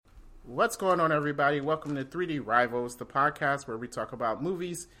What's going on, everybody? Welcome to 3D Rivals, the podcast where we talk about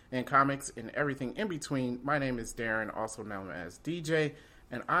movies and comics and everything in between. My name is Darren, also known as DJ,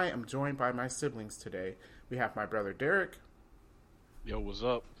 and I am joined by my siblings today. We have my brother Derek. Yo, what's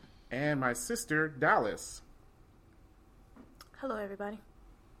up? And my sister Dallas. Hello, everybody.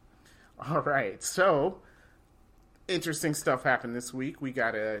 All right, so interesting stuff happened this week. We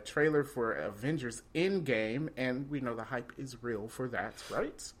got a trailer for Avengers Endgame, and we know the hype is real for that,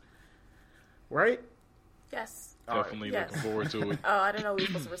 right? Right? Yes. Definitely Yes. looking forward to it. Oh, I didn't know we were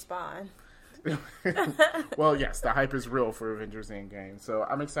supposed to respond. Well, yes, the hype is real for Avengers Endgame, so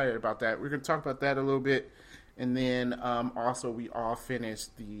I'm excited about that. We're going to talk about that a little bit, and then also we all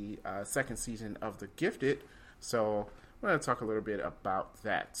finished the second season of The Gifted, so we're going to talk a little bit about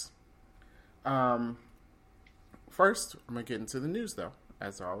that. First, I'm going to get into the news, though,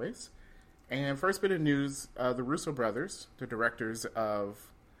 as always. And first bit of news, the Russo brothers, the directors of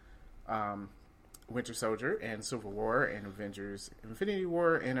Winter Soldier and Civil War and Avengers Infinity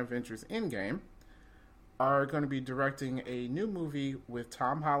War and Avengers Endgame, are going to be directing a new movie with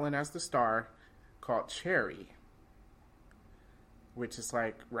Tom Holland as the star called Cherry. Which is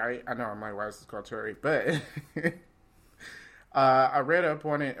like, right? I know I'm like, why is it called Cherry? But I read up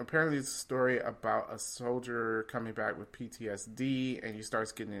on it. Apparently it's a story about a soldier coming back with PTSD, and he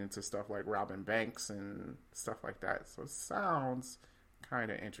starts getting into stuff like robbing banks and stuff like that. So it sounds kind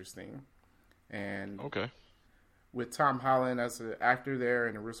of interesting. And Okay. with Tom Holland as an actor there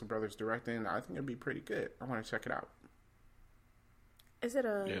and the Russo brothers directing, I think it'd be pretty good. I want to check it out. Is it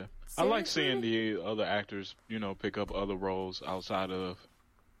a Yeah. I like series seeing movie? the other actors, pick up other roles outside of,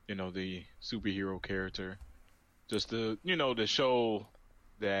 the superhero character. Just to show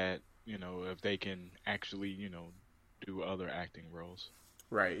that, if they can actually, do other acting roles.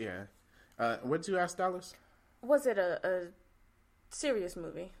 Right, yeah. What'd you ask, Dallas? Was it a serious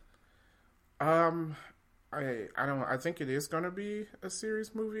movie? I think it is going to be a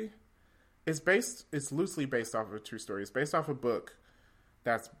serious movie. It's loosely based off of a true story. It's based off a book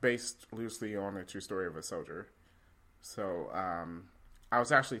that's based loosely on a true story of a soldier. So, I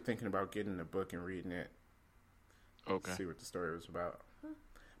was actually thinking about getting the book and reading it. Okay. See what the story was about.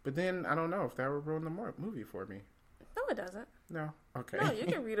 But then, I don't know if that would ruin the movie for me. No, it doesn't. No? Okay. No, you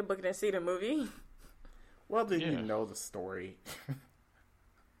can read a book and then see the movie. Well, then you Yeah. know the story.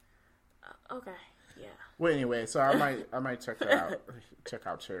 Okay, yeah. Well, anyway, so I might check that out. Check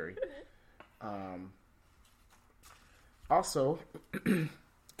out Cherry. Also,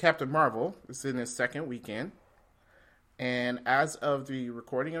 Captain Marvel is in its second weekend, and as of the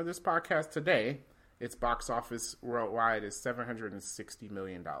recording of this podcast today, its box office worldwide is $760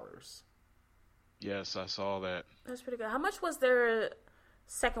 million. Yes, I saw that. That's pretty good. How much was their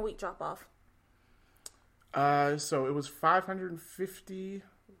second week drop off? So it was 550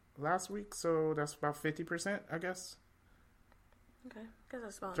 last week, so that's about 50%, I guess. Okay, guess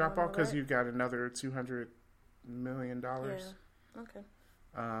that's about Drop normal, off because right? you got another $200 million. Yeah. Okay.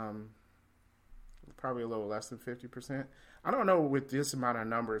 Probably a little less than 50%. I don't know with this amount of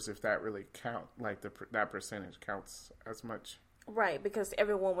numbers if that really count, like that percentage counts as much. Right, because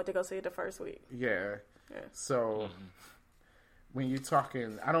everyone went to go see it the first week. Yeah. Yeah. So when you're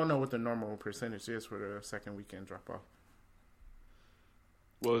talking, I don't know what the normal percentage is for the second weekend drop off.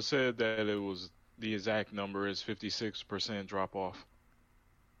 Well, it said that the exact number is 56% drop off,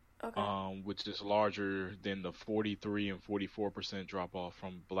 Okay. which is larger than the 43 and 44% drop off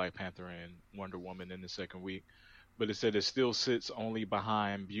from Black Panther and Wonder Woman in the second week. But it said it still sits only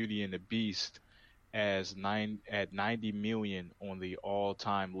behind Beauty and the Beast at 90 million on the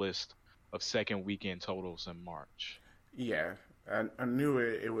all-time list of second weekend totals in March. Yeah. I knew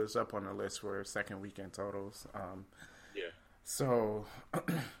it was up on the list for second weekend totals. Yeah. So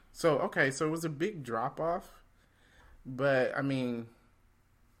okay, so it was a big drop off, but I mean,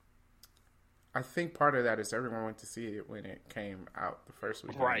 I think part of that is everyone went to see it when it came out the first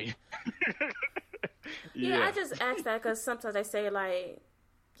weekend. Right. Yeah, I just asked that because sometimes they say, like,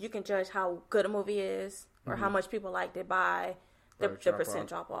 you can judge how good a movie is or how much people liked it by the percent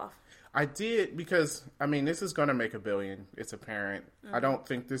drop off. I did because, I mean, this is going to make $1 billion. It's apparent. I don't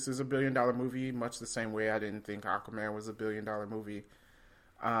think this is $1 billion movie, much the same way I didn't think Aquaman was $1 billion movie.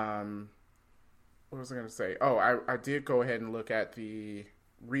 What was I going to say? Oh, I did go ahead and relook at the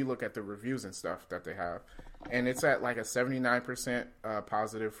reviews and stuff that they have. And it's at like a 79%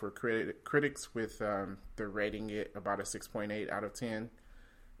 positive for critics with they're rating it about a 6.8 out of 10.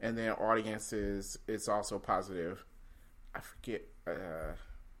 And then audiences, it's also positive. I forget the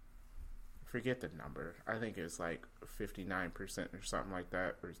number. I think it's like 59% or something like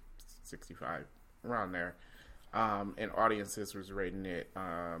that, or 65, around there. And audiences was rating it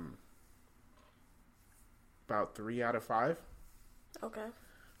about 3 out of 5. Okay.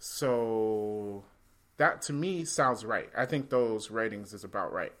 So that to me sounds right. I think those ratings is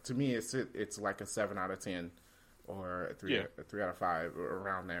about right. To me, it's like a 7 out of 10 or a 3 out of 5 or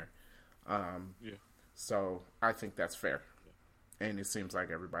around there. So I think that's fair, and it seems like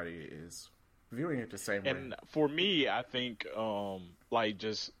everybody is viewing it the same way. And for me, I think like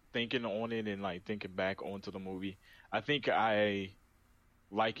just thinking on it and like thinking back onto the movie, I think I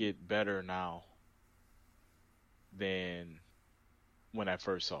like it better now than when I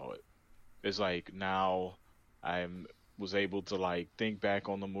first saw it. It's like now I was able to like think back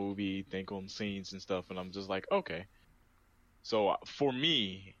on the movie, think on scenes and stuff, and I'm just like, okay. So for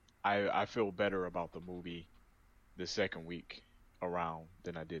me, I feel better about the movie the second week around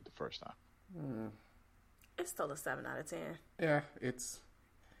than I did the first time. It's still a 7 out of 10. Yeah, it's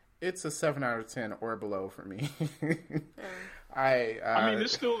a 7 out of 10 or below for me. I mean,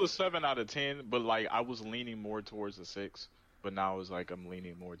 it's still a 7 out of 10, but like I was leaning more towards a 6, but now it's like I'm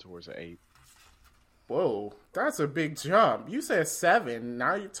leaning more towards an 8. Whoa, that's a big jump. You said 7,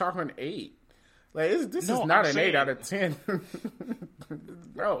 now you're talking 8. Like this is not an 8 out of 10.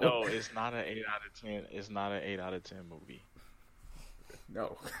 No, it's not an 8 out of 10. It's not an 8 out of 10 movie.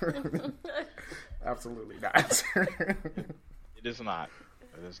 No, absolutely not. It is not.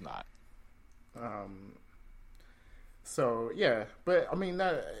 It is not. So yeah, but I mean,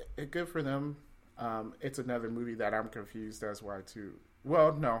 good for them. It's another movie that I'm confused as why too.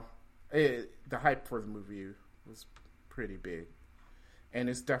 Well, no, the hype for the movie was pretty big, and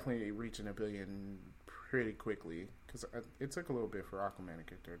it's definitely reaching $1 billion pretty quickly because it took a little bit for Aquaman to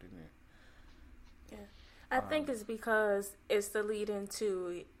get there, didn't it? Yeah, I think it's because it's the lead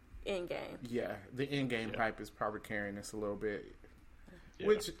into Endgame. Yeah, the Endgame hype is probably carrying us a little bit. Yeah.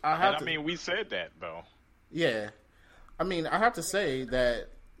 Which I mean, we said that though. Yeah, I mean, I have to say that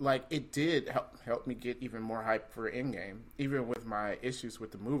like it did help me get even more hype for Endgame. Even with my issues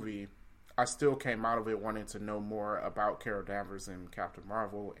with the movie, I still came out of it wanting to know more about Carol Danvers and Captain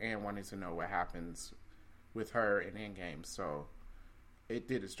Marvel, and wanting to know what happens with her in Endgame. So it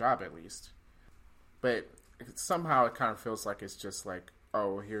did its job at least. But somehow it kind of feels like it's just like,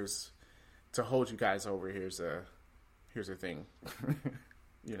 oh, here's to hold you guys over. Here's a thing,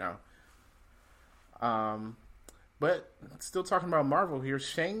 you know. But still talking about Marvel here,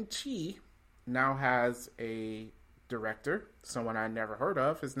 Shang-Chi now has a director, someone I never heard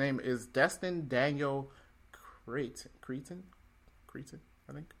of. His name is Destin Daniel Cretton,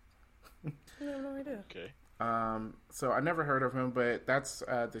 I think. I have no idea. Okay. So I never heard of him, but that's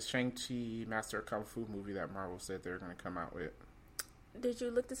the Shang-Chi Master of Kung Fu movie that Marvel said they're going to come out with. Did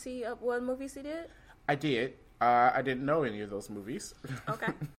you look to see what movies he did? I did. I didn't know any of those movies.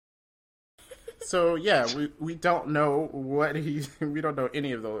 Okay. So yeah, we don't know we don't know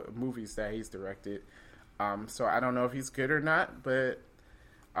any of the movies that he's directed. So I don't know if he's good or not, but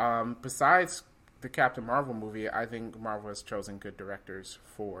besides the Captain Marvel movie, I think Marvel has chosen good directors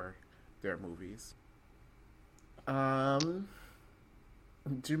for their movies.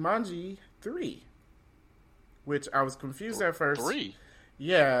 Jumanji 3, which I was confused at first. 3?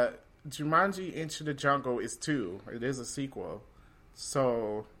 Yeah, Jumanji Into the Jungle is 2. It is a sequel.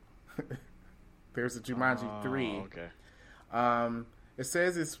 So there's a Jumanji 3. Okay. It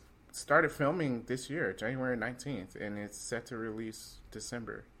says it's started filming this year, January 19th, and it's set to release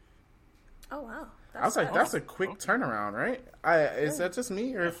December. Oh, wow. I was like, that's a quick turnaround, right? Is that just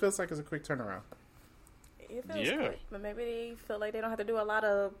me, or it feels like it's a quick turnaround? It feels quick, but maybe they feel like they don't have to do a lot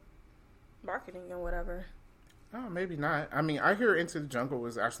of marketing or whatever. Oh, maybe not. I mean, I hear Into the Jungle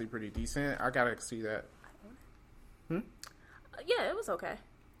was actually pretty decent. I gotta see that. Yeah, it was okay.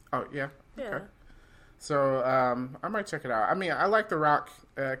 Oh, yeah? Yeah. Okay. So, I might check it out. I mean, I like The Rock.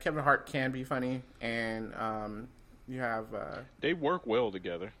 Kevin Hart can be funny, and you have... they work well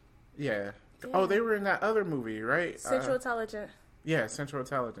together. Yeah. Oh, they were in that other movie, right? Central Intelligence. Yeah, Central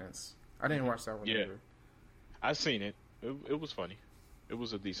Intelligence. I didn't watch that one either. I seen it. It was funny. It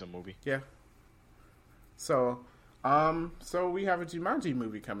was a decent movie. Yeah. So we have a Jumanji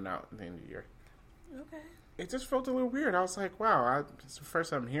movie coming out at the end of the year. Okay. It just felt a little weird. I was like, wow, it's the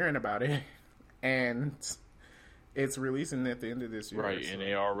first time I'm hearing about it. And it's releasing at the end of this year. Right, so. And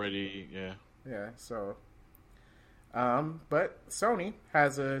they already, Yeah, so... but Sony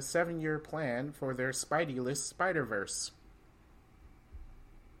has a 7-year plan for their Spidey-less Spider-Verse.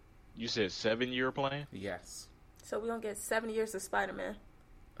 You said 7-year plan? Yes. So we're going to get 7 years of Spider-Man.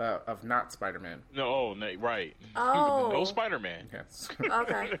 Of not Spider-Man. No, right. Oh. No Spider-Man. Yes.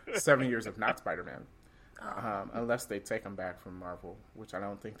 Okay. 7 years of not Spider-Man. Unless they take him back from Marvel, which I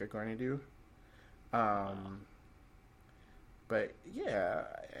don't think they're going to do. But yeah,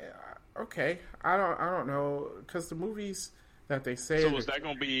 Okay, I don't know because the movies that they say. So is that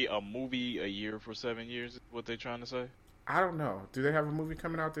going to be a movie a year for 7 years? Is what they're trying to say? I don't know. Do they have a movie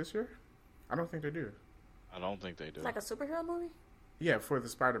coming out this year? I don't think they do. I don't think they do. It's like a superhero movie. Yeah, for the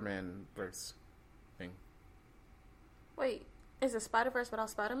Spider-Man verse thing. Wait, is it Spider-Verse without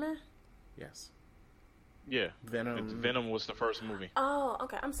Spider-Man? Yes. Yeah, Venom. Venom was the first movie. Oh,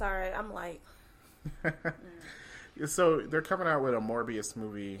 okay. I'm sorry. I'm like. So they're coming out with a Morbius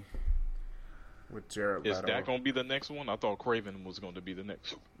movie with Jared Leto. Is that going to be the next one? I thought Craven was going to be the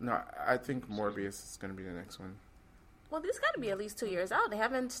next one. No, I think Morbius is going to be the next one. Well, this got to be at least 2 years out. They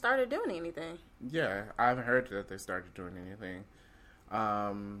haven't started doing anything. Yeah, I haven't heard that they started doing anything.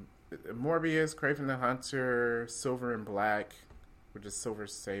 Morbius, Craven the Hunter, Silver and Black, which is Silver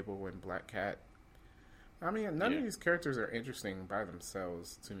Sable and Black Cat. I mean, none of these characters are interesting by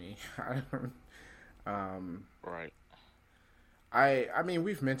themselves to me. Right. I mean,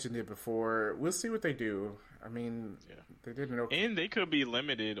 we've mentioned it before. We'll see what they do. I mean, they didn't know. And they could be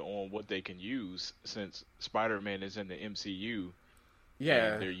limited on what they can use since Spider-Man is in the MCU.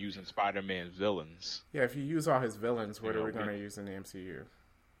 Yeah. And they're using Spider-Man's villains. Yeah, if you use all his villains, what are we going to use in the MCU?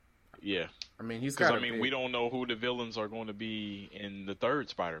 Yeah. I mean, he's got we don't know who the villains are going to be in the third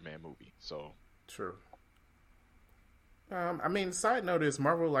Spider-Man movie, so. True. I mean, side note is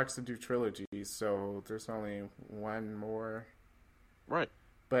Marvel likes to do trilogies, so there's only one more. Right.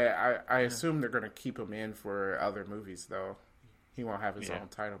 But I assume they're going to keep him in for other movies, though. He won't have his own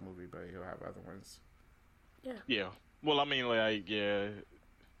title movie, but he'll have other ones. Yeah. Yeah. Well, I mean, like, you're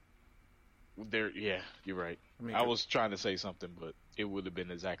right. I was trying to say something, but it would have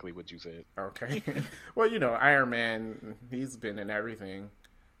been exactly what you said. Okay. Well, Iron Man, he's been in everything.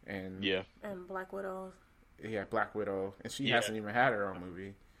 And Black Widow. Yeah, Black Widow. And she hasn't even had her own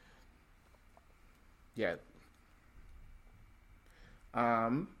movie yet.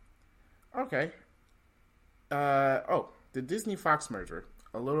 Okay. The Disney-Fox merger.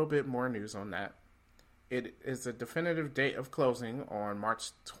 A little bit more news on that. It is a definitive date of closing on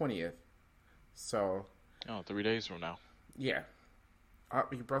March 20th. So. 3 days from now. Yeah.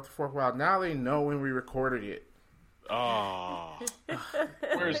 You brought the fork out. Now they know when we recorded it. Oh.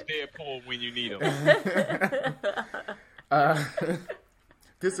 Where's Deadpool when you need him?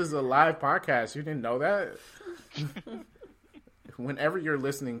 This is a live podcast. You didn't know that? Whenever you're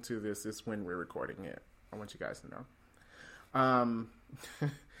listening to this, is when we're recording it. I want you guys to know.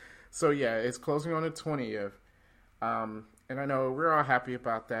 So yeah, it's closing on the 20th. And I know we're all happy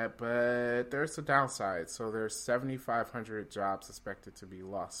about that, but there's a downside. So there's 7,500 jobs expected to be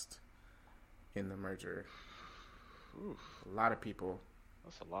lost in the merger. Oof. A lot of people.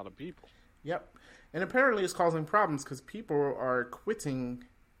 That's a lot of people. Yep. And apparently it's causing problems because people are quitting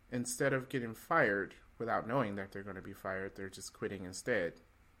instead of getting fired without knowing that they're going to be fired. They're just quitting instead.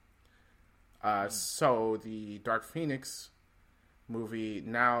 So the Dark Phoenix movie,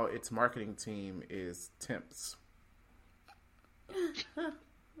 now its marketing team is temps.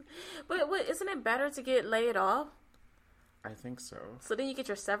 But isn't it better to get laid off? I think so. So then you get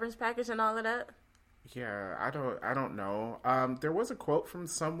your severance package and all of that? Yeah, I don't know. There was a quote from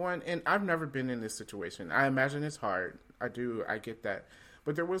someone, and I've never been in this situation. I imagine it's hard. I get that.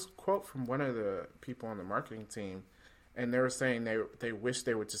 But there was a quote from one of the people on the marketing team, and they were saying they wish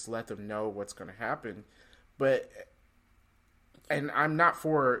they would just let them know what's going to happen. And I'm not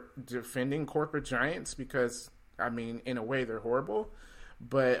for defending corporate giants because, I mean, in a way they're horrible.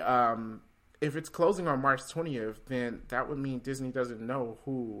 But if it's closing on March 20th, then that would mean Disney doesn't know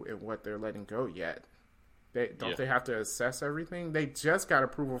who and what they're letting go yet. They have to assess everything? They just got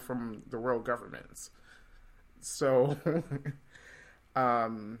approval from the world governments. So I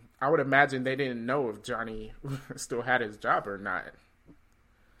would imagine they didn't know if Johnny still had his job or not.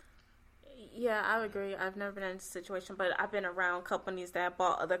 Yeah, I would agree. I've never been in this situation, but I've been around companies that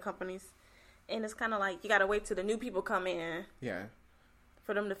bought other companies. And it's kind of like you got to wait till the new people come in. Yeah.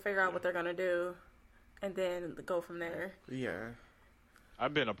 For them to figure out what they're going to do and then go from there. Yeah.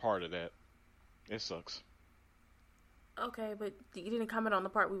 I've been a part of that. It sucks. Okay, but you didn't comment on the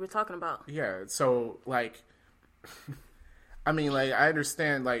part we were talking about. Yeah, so, like, I mean, like, I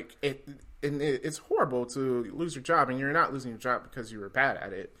understand, like, it's horrible to lose your job, and you're not losing your job because you were bad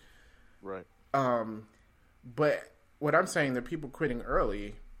at it. Right. But what I'm saying, the people quitting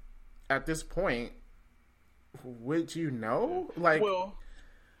early, at this point, would you know? Like,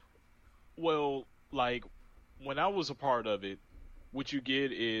 well, like, when I was a part of it, what you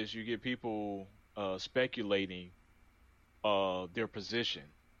get is you get people speculating their position.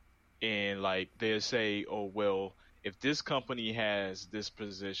 And, like, they'll say, oh, well, if this company has this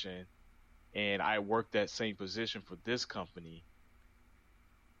position and I work that same position for this company,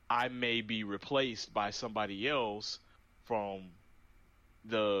 I may be replaced by somebody else from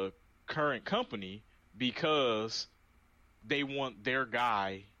the current company because they want their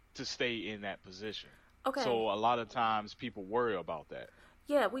guy to stay in that position. Okay. So a lot of times people worry about that.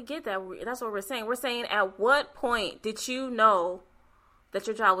 Yeah, we get that. That's what we're saying. We're saying, at what point did you know that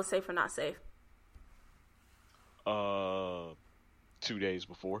your job was safe or not safe? 2 days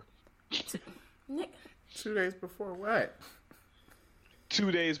before. Nick. 2 days before what?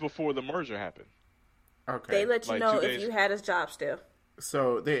 2 days before the merger happened. Okay. They let you know if you had his job still.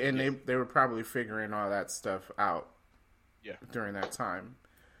 So they were probably figuring all that stuff out. Yeah. During that time.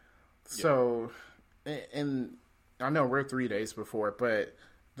 So, and I know we're 3 days before, but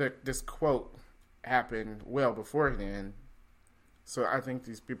this quote happened well before then. So I think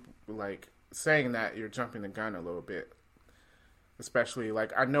these people, like, saying that, you're jumping the gun a little bit. Especially,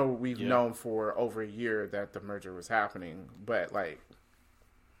 like, I know we've known for over a year that the merger was happening, but, like,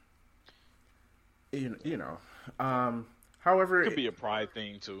 you know. However, it could be a pride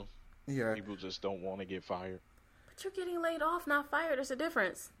thing, too. Yeah. People just don't want to get fired. But you're getting laid off, not fired. There's a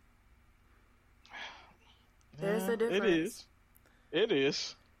difference. There's a difference. It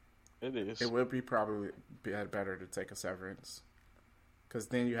is. It would be probably better to take a severance. Because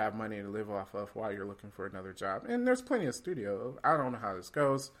then you have money to live off of while you're looking for another job. And there's plenty of studio. I don't know how this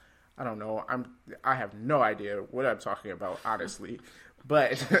goes. I don't know. I have no idea what I'm talking about, honestly.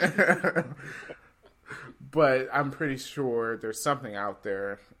 But but I'm pretty sure there's something out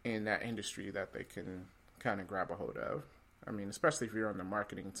there in that industry that they can kind of grab a hold of. I mean, especially if you're on the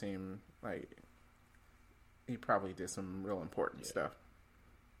marketing team, like, he probably did some real important stuff.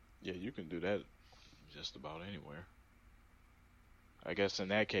 Yeah, you can do that just about anywhere. I guess in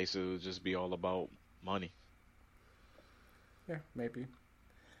that case, it would just be all about money. Yeah, maybe.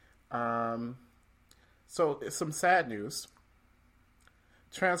 So, some sad news.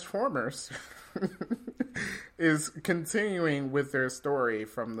 Transformers is continuing with their story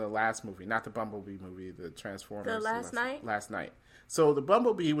from the last movie, not the Bumblebee movie, the Transformers. The last night? Last night. So, the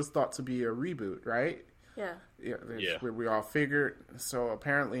Bumblebee was thought to be a reboot, right? Yeah. Yeah. We all figured. So,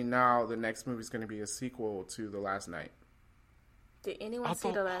 apparently now the next movie is going to be a sequel to The Last Night. Did anyone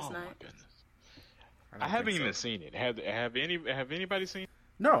see The Last Night? My goodness. I haven't even seen it. Have anybody seen it?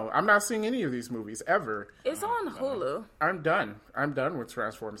 No, I'm not seeing any of these movies ever. It's on Hulu. I'm done. I'm done with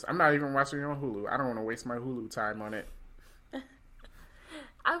Transformers. I'm not even watching it on Hulu. I don't want to waste my Hulu time on it.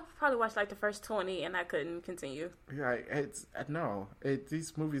 I probably watched like the first 20 and I couldn't continue. Yeah,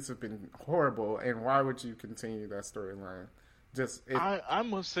 these movies have been horrible, and why would you continue that storyline?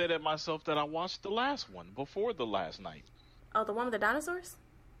 I'm upset at myself that I watched the last one before The Last Night. Oh, the one with the dinosaurs?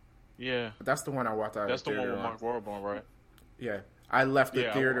 Yeah. That's the one I watched out That's of the the theater one with Mark Wahlberg, right? Yeah. I left the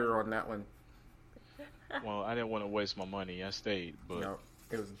theater on that one. Well, I didn't want to waste my money. I stayed, but no,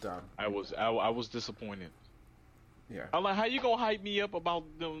 it was dumb. I was disappointed. Yeah. I'm like, how you gonna hype me up about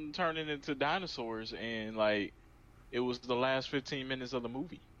them turning into dinosaurs and like it was the last 15 minutes of the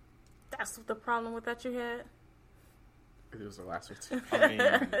movie? That's the problem with that you had? It was the last 15 I mean,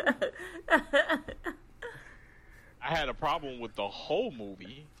 I had a problem with the whole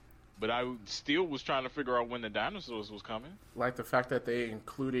movie, but I still was trying to figure out when the dinosaurs was coming. Like the fact that they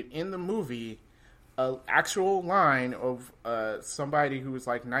included in the movie an actual line of somebody who was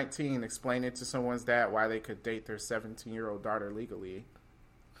like 19 explaining to someone's dad why they could date their 17-year-old daughter legally.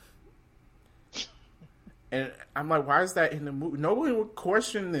 And I'm like, why is that in the movie? Nobody would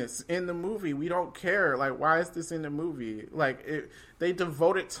question this in the movie. We don't care. Like, why is this in the movie? Like, they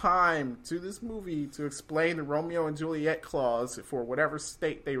devoted time to this movie to explain the Romeo and Juliet clause for whatever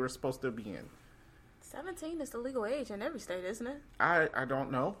state they were supposed to be in. 17 is the legal age in every state, isn't it? I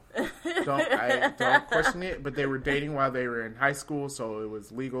don't know. I don't question it. But they were dating while they were in high school, so it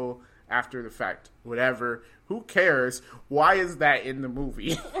was legal after the fact. Whatever. Who cares? Why is that in the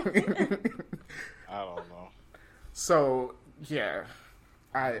movie? I don't know. So, yeah.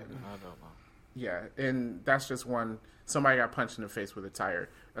 I don't know. Yeah, and that's just one. Somebody got punched in the face with a tire.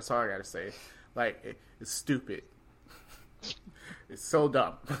 That's all I gotta say. Like, it's stupid. It's so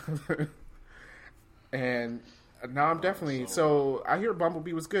dumb. And now I'm definitely... So, I hear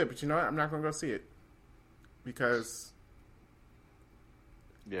Bumblebee was good, but you know what? I'm not gonna go see it. Because...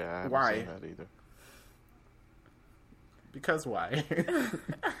 Yeah, I haven't why? seen that either. Because why?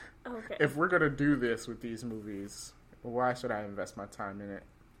 Okay. If we're gonna do this with these movies, why should I invest my time in it?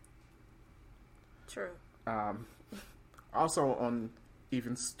 True. Also, on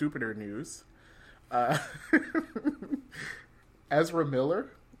even stupider news, Ezra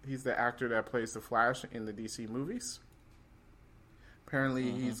Miller, he's the actor that plays the Flash in the DC movies.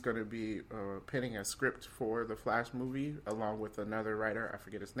 Apparently, he's going to be penning a script for the Flash movie along with another writer. I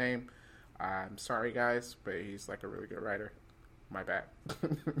forget his name. I'm sorry, guys, but he's like a really good writer. My bad.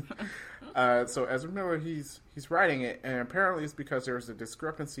 So Ezra Miller, he's writing it, and apparently it's because there's a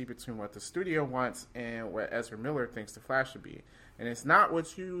discrepancy between what the studio wants and what Ezra Miller thinks the Flash should be. And it's not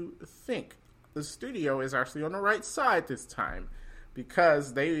what you think. The studio is actually on the right side this time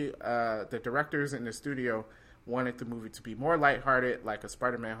because the directors in the studio wanted the movie to be more lighthearted, like a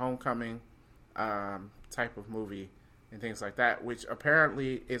Spider-Man Homecoming type of movie and things like that, which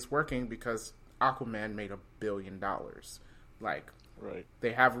apparently is working because Aquaman made $1 billion. Like, right.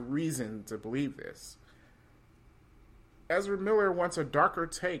 They have reason to believe this. Ezra Miller wants a darker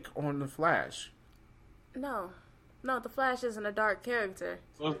take on the Flash. No, the Flash isn't a dark character.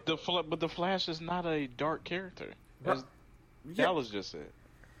 But the Flash is not a dark character, as Dallas just said.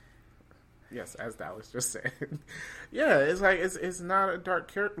 Yes, as Dallas just said. Yeah, it's like it's not a dark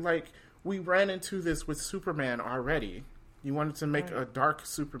character. Like, we ran into this with Superman already. You wanted to make a dark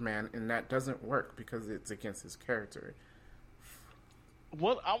Superman, and that doesn't work because it's against his character.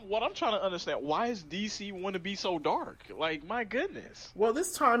 What I'm trying to understand, why is DC want to be so dark? Like, my goodness. Well,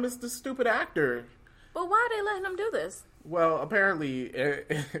 this time it's the stupid actor. But why are they letting him do this? Well, apparently,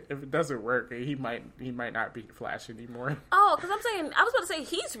 if it doesn't work, he might not be Flash anymore. Oh, because I was about to say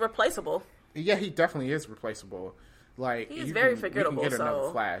he's replaceable. Yeah, he definitely is replaceable. Like, he's very forgettable. You can get another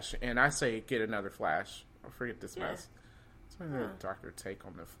Flash, and I say get another Flash. I'll forget this mess. It's a darker take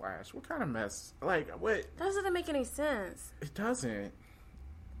on the Flash. What kind of mess? Like, what? That doesn't make any sense. It doesn't.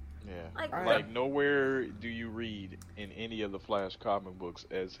 Yeah, like nowhere do you read in any of the Flash comic books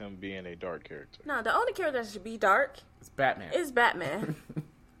as him being a dark character. No, the only character that should be dark is Batman.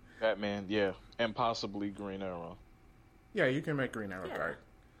 Batman, yeah, and possibly Green Arrow. Yeah, you can make Green Arrow dark.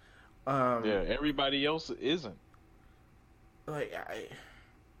 Yeah, everybody else isn't. Like,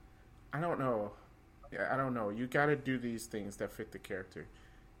 I don't know. Yeah, I don't know. You got to do these things that fit the character.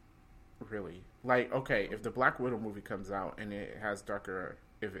 Really, like, okay, if the Black Widow movie comes out and it has darker.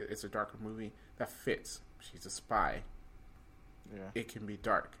 If it's a darker movie, that fits. She's a spy. Yeah. It can be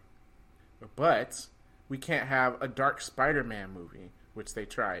dark. But we can't have a dark Spider-Man movie, which they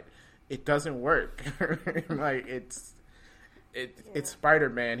tried. It doesn't work. Like, it's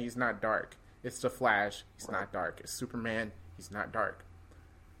Spider-Man, he's not dark. It's the Flash, he's not dark. It's Superman, he's not dark.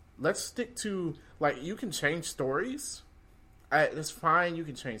 Let's stick to, like, you can change stories. That's fine, you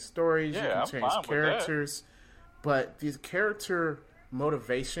can change stories, you can change characters. But these character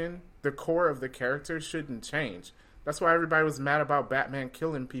motivation, the core of the character shouldn't change. That's why everybody was mad about Batman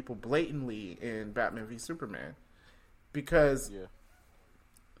killing people blatantly in Batman v Superman. Because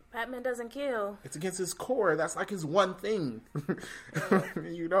Batman doesn't kill. It's against his core. That's like his one thing.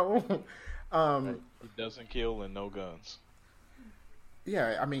 You know? He doesn't kill and no guns.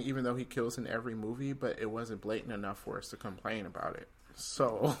 Yeah, I mean, even though he kills in every movie, but it wasn't blatant enough for us to complain about it.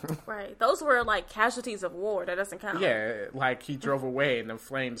 So right, those were like casualties of war. That doesn't count. Yeah, like he drove away and the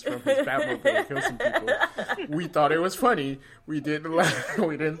flames from his Batmobile killed some people. We thought it was funny. We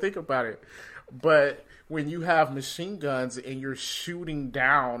didn't think about it. But when you have machine guns and you're shooting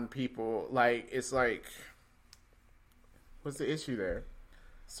down people, like, it's like, what's the issue there?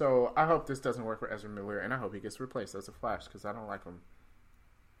 So I hope this doesn't work for Ezra Miller, and I hope he gets replaced as a Flash because I don't like him.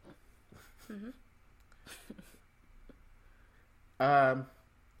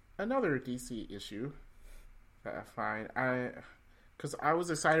 Another DC issue that I find, because I was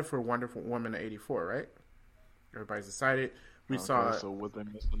excited for Wonder Woman 84, right? Everybody's excited. We saw. So what they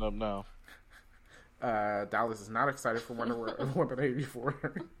messing up now? Dallas is not excited for Wonder Woman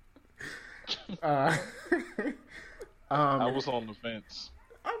 84. I was on the fence.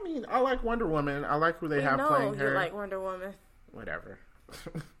 I mean, I like Wonder Woman. I like who they have playing her. You like Wonder Woman. Whatever.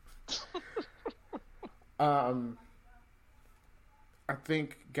 I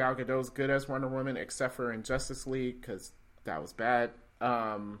think Gal Gadot's good as Wonder Woman, except for in Justice League, because that was bad.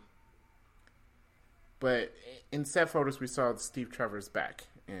 But in set photos, we saw Steve Trevor's back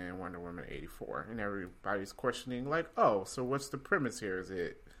in Wonder Woman 84, and everybody's questioning, like, oh, so what's the premise here? Is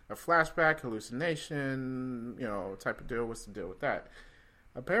it a flashback, hallucination, type of deal? What's the deal with that?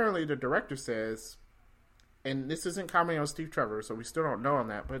 Apparently, the director says, and this isn't commenting on Steve Trevor, so we still don't know on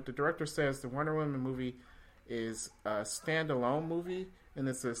that, but the director says the Wonder Woman movie is a standalone movie, and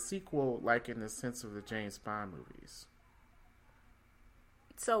it's a sequel, like in the sense of the James Bond movies.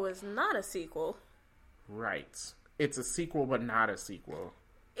 So it's not a sequel. Right. It's a sequel, but not a sequel.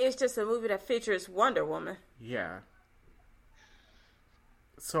 It's just a movie that features Wonder Woman. Yeah.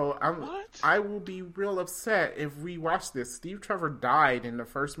 So I will be real upset if we watch this. Steve Trevor died in the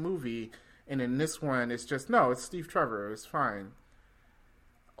first movie, and in this one, it's just, no, it's Steve Trevor. It's fine.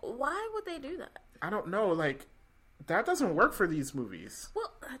 Why would they do that? I don't know. Like, that doesn't work for these movies.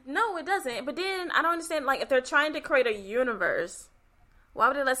 Well, no, it doesn't. But then I don't understand. Like, if they're trying to create a universe, why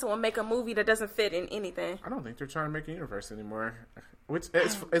would they let someone make a movie that doesn't fit in anything? I don't think they're trying to make a universe anymore. Which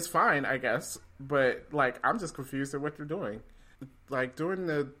it's fine, I guess. But like, I'm just confused at what they're doing. Like, doing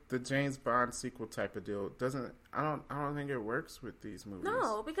the James Bond sequel type of deal doesn't. I don't think it works with these movies.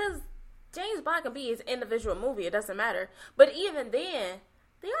 No, because James Bond can be his individual movie. It doesn't matter. But even then,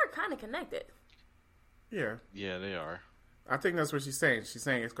 they are kind of connected. Yeah. Yeah, they are. I think that's what she's saying. She's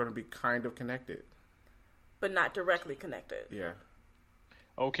saying it's going to be kind of connected. But not directly connected. Yeah.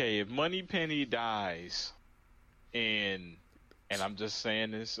 Okay, if Moneypenny dies, and I'm just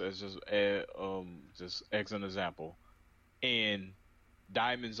saying this as just as an example, and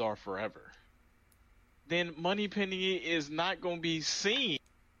diamonds are forever, then Moneypenny is not going to be seen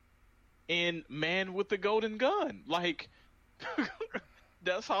in Man with the Golden Gun. Like,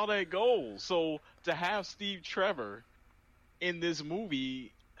 that's how that goes. So to have Steve Trevor in this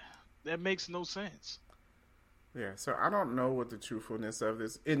movie, that makes no sense. Yeah, so I don't know what the truthfulness of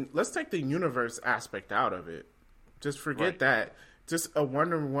this. And let's take the universe aspect out of it. Just forget that. Just a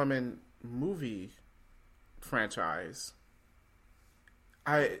Wonder Woman movie franchise.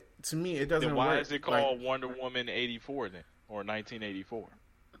 To me, it doesn't then why work. is it called Wonder Woman 84 then, or 1984?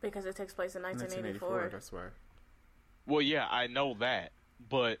 Because it takes place in 1984. That's why. Well, yeah, I know that,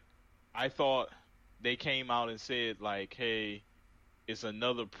 but I thought they came out and said like, "Hey, it's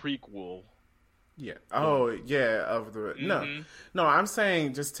another prequel." Yeah. Oh, yeah. Of the no. I'm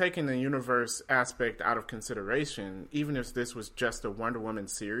saying just taking the universe aspect out of consideration. Even if this was just a Wonder Woman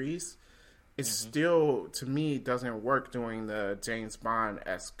series, it still, to me, doesn't work doing the James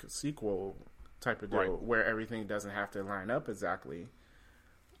Bond-esque sequel type of deal where everything doesn't have to line up exactly.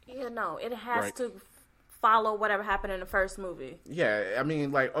 Yeah, no, it has to follow whatever happened in the first movie. Yeah, I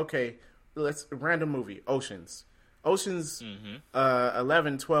mean, like, okay, let's random movie, Oceans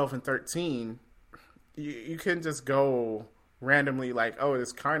 11, 12, and 13. You can just go randomly like, oh,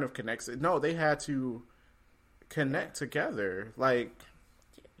 this kind of connects it. No, they had to connect together. Like,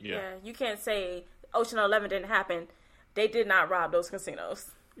 yeah, you can't say Ocean 11 didn't happen. They did not rob those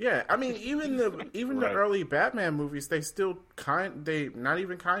casinos. Yeah, I mean, even the early Batman movies, they still they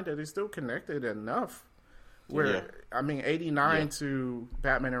still connected enough. Where I mean, 89 to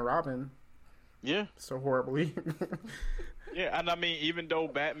Batman and Robin. Yeah, so horribly. Yeah, and I mean, even though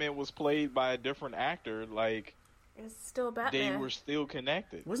Batman was played by a different actor, like, it's still Batman. They were still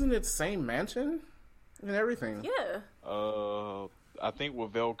connected. Wasn't it the same mansion and everything? Yeah. I think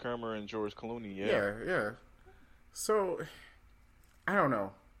with Val Kilmer and George Clooney. Yeah. So, I don't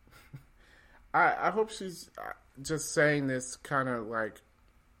know. I hope she's just saying this kind of like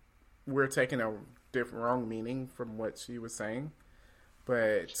we're taking a wrong meaning from what she was saying.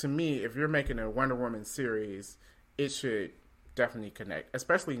 But to me, if you're making a Wonder Woman series, it should definitely connect,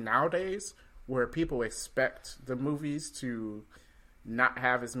 especially nowadays where people expect the movies to not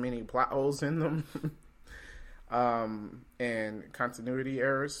have as many plot holes in them and continuity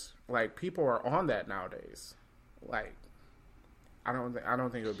errors. Like, people are on that nowadays. Like, I don't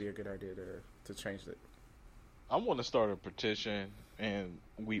think it would be a good idea to change it. I want to start a petition, and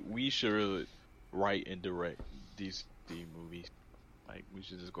we should write and direct these movies. Like, we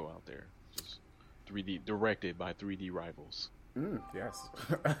should just go out there, just 3D directed by 3D rivals. Yes.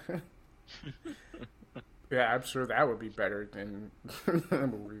 Yeah, I'm sure that would be better than the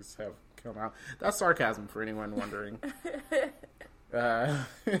movies have come out. That's sarcasm for anyone wondering.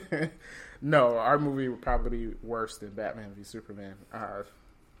 No, our movie would probably be worse than Batman v Superman.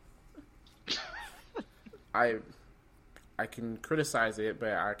 I can criticize it,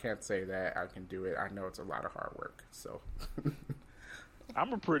 but I can't say that I can do it. I know it's a lot of hard work. So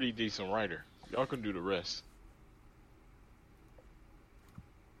I'm a pretty decent writer. Y'all can do the rest.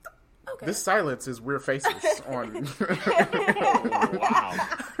 Okay. This silence is weird faces on. Wow.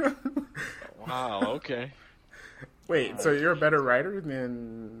 Wow. Okay. Wait, so you're a better writer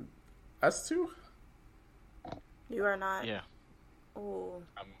than us two? You are not. Yeah. Ooh.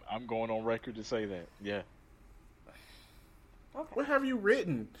 I'm going on record to say that. Yeah. Okay. What have you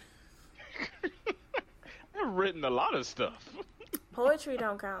written? I've written a lot of stuff. Poetry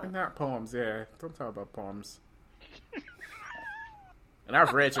don't count. Not poems, yeah. Don't talk about poems. And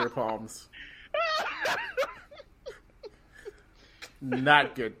I've read your poems.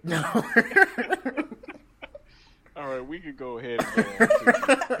 Not good. No. All right, we could go ahead and go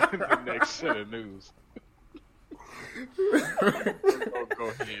on to the next set of news. We'll go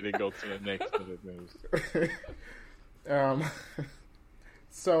ahead and go to the next set of news.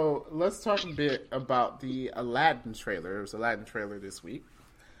 So let's talk a bit about the Aladdin trailer. There was an Aladdin trailer this week.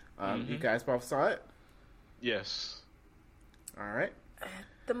 You guys both saw it? Yes. All right.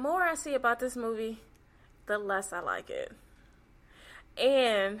 The more I see about this movie, the less I like it.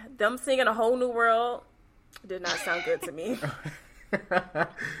 And them singing A Whole New World did not sound good to me.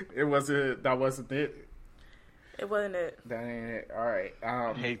 That wasn't it. It wasn't it. That ain't it. All right.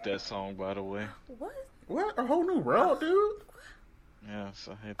 I hate that song, by the way. What? A Whole New World, dude? Yes,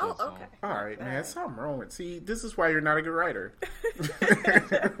 I hate that song. Okay. All right, man. Something wrong with. See, this is why you're not a good writer.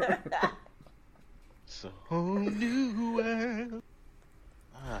 It's a whole new world.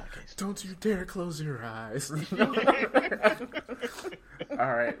 Don't you dare close your eyes. All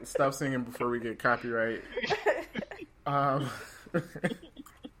right, stop singing before we get copyright. On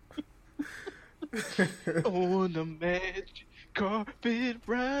the magic carpet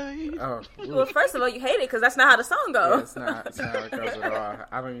ride. Oh, Well, first of all, you hate it because that's not how the song yeah, goes. it's not how it goes at all.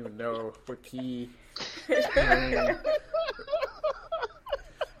 I don't even know what key. It's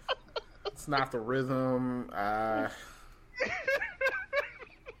not the rhythm.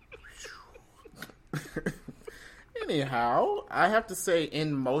 Anyhow, I have to say,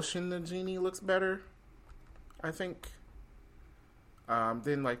 in motion, the genie looks better. I think.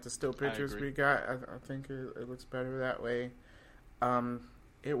 Than like the still pictures we got. I think it looks better that way.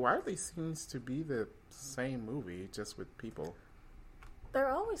 It widely seems to be the same movie, just with people. They're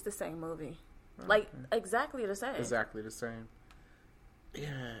always the same movie. Like, exactly the same. Exactly the same.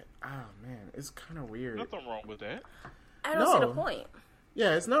 Yeah. Oh, man. It's kind of weird. Nothing wrong with that. I don't see the point.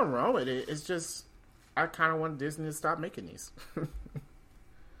 Yeah, it's nothing wrong with it. It's just, I kind of want Disney to stop making these.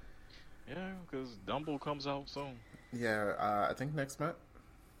 Yeah, because Dumbo comes out soon. Yeah, I think next month.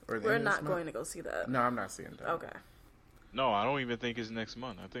 We're not going to go see that. No, I'm not seeing that. Okay. No, I don't even think it's next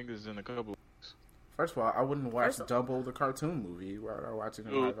month. I think it's in a couple of weeks. First of all, I wouldn't watch Dumbo the cartoon movie while I watch it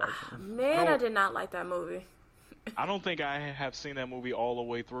in live action. Man, I did not like that movie. I don't think I have seen that movie all the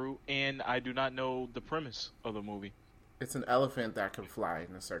way through, and I do not know the premise of the movie. It's an elephant that can fly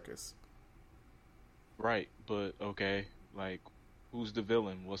in a circus. Right, but okay, like, who's the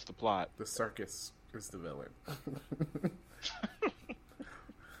villain? What's the plot? The circus is the villain.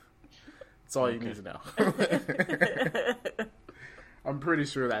 That's all you need to know. I'm pretty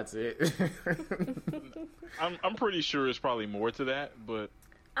sure that's it. I'm pretty sure it's probably more to that, but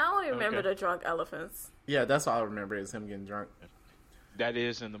I only remember the drunk elephants. Yeah, that's all I remember is him getting drunk. That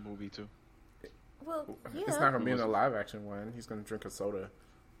is in the movie too. Well, yeah. It's not gonna be in the live action one. He's gonna drink a soda.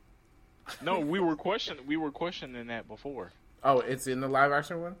 No, we were questioning that before. Oh, it's in the live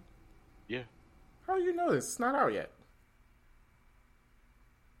action one? Yeah. How do you know this? It's not out yet.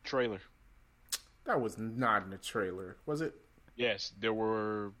 Trailer. That was not in the trailer, was it? Yes, there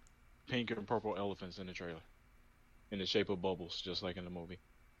were pink and purple elephants in the trailer, in the shape of bubbles, just like in the movie,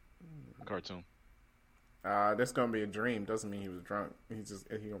 cartoon. That's gonna be a dream. Doesn't mean he was drunk. He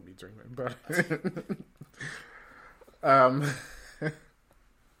gonna be dreaming. But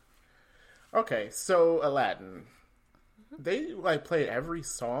okay, so Aladdin, they like played every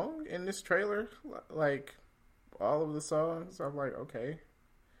song in this trailer, like all of the songs. I'm like, okay.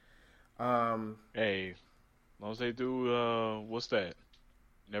 Hey, as long as they do, what's that?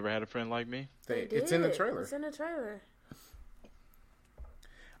 Never Had a Friend Like Me? It's in the trailer. It's in the trailer.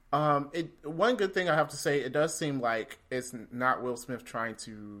 One good thing I have to say, it does seem like it's not Will Smith trying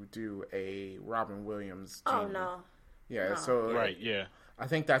to do a Robin Williams genie. Oh no. Yeah, No. so Right, yeah. I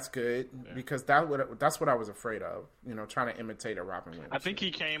think that's good because that's what I was afraid of. You know, trying to imitate a Robin Williams. I think he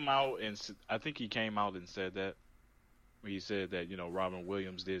came out and said that. He said that, you know, Robin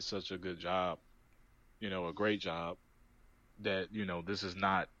Williams did such a good job, you know, a great job, that, you know, this is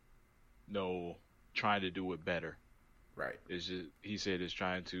not trying to do it better. Right. It's just, he said it's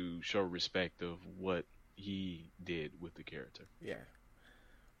trying to show respect of what he did with the character. Yeah.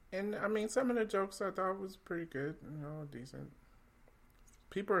 And I mean, some of the jokes I thought was pretty good, you know, decent.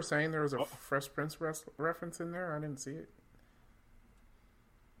 People are saying there was a Fresh Prince reference in there. I didn't see it.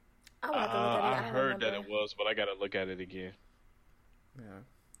 I heard that it was, but I gotta look at it again. Yeah.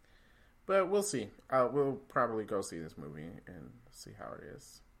 But we'll see. We'll probably go see this movie and see how it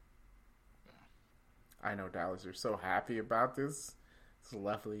is. I know, Dallas, you're so happy about this. It's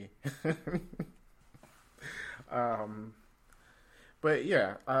lovely. But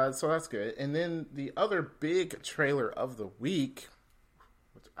yeah, so that's good. And then the other big trailer of the week,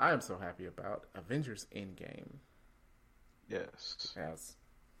 which I am so happy about, Avengers Endgame. Yes. Yes.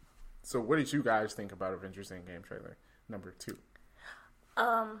 So what did you guys think about Avengers Endgame trailer number 2?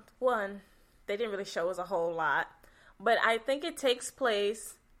 One, they didn't really show us a whole lot, but I think it takes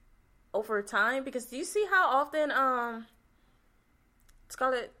place over time because do you see how often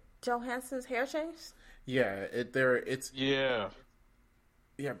Scarlett Johansson's hair changed? Yeah,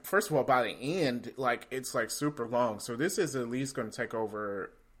 Yeah, first of all, by the end, like it's like super long. So this is at least going to take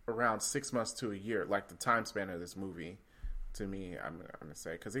over around 6 months to a year, like the time span of this movie. To me, I'm gonna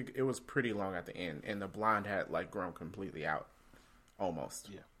say because it was pretty long at the end, and the blonde had like grown completely out, almost.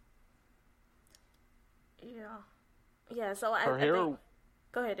 Yeah. So Her I hair. think...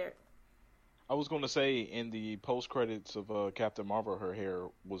 Go ahead, Derek. I was going to say in the post credits of Captain Marvel, her hair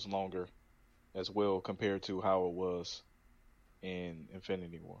was longer as well compared to how it was in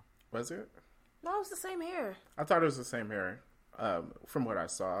Infinity War. Was it? No, it's the same hair. I thought it was the same hair, from what I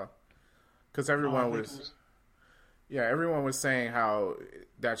saw, because everyone was. Yeah, everyone was saying how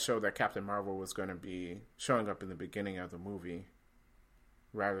that showed that Captain Marvel was going to be showing up in the beginning of the movie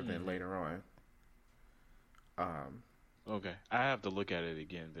rather than later on. Okay, I have to look at it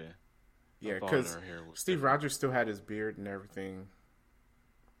again then. Yeah, because Steve Rogers still had his beard and everything.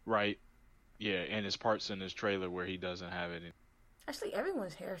 Right. Yeah, and his parts in his trailer where he doesn't have it. Actually,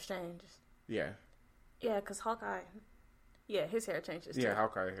 everyone's hair changes. Yeah. Yeah, because Hawkeye... Yeah, his hair changes too. Yeah,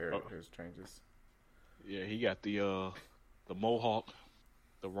 Hawkeye hair his changes. Yeah, he got the mohawk,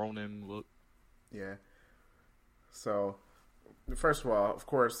 the Ronin look. Yeah. So, first of all, of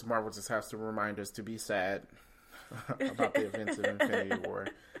course, Marvel just has to remind us to be sad about the events of Infinity War.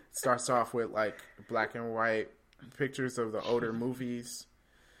 It starts off with like black and white pictures of the older movies.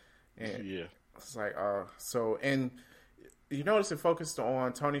 And yeah. It's like, and you notice it focused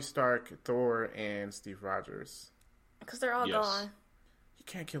on Tony Stark, Thor, and Steve Rogers. Because they're all gone. You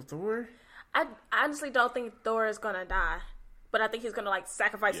can't kill Thor? I honestly don't think Thor is going to die. But I think he's going to like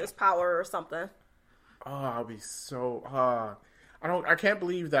sacrifice his power or something. Oh, I'll be so... I can't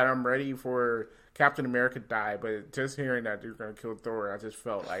believe that I'm ready for Captain America to die, but just hearing that you're going to kill Thor, I just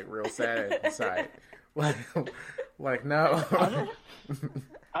felt like real sad inside. like no.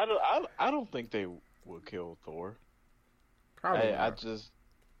 I don't think they would kill Thor. Probably.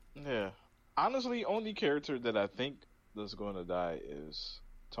 Yeah. Honestly, only character that I think that's going to die is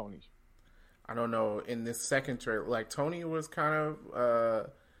Tony. I don't know. In this second trailer, like Tony was kind of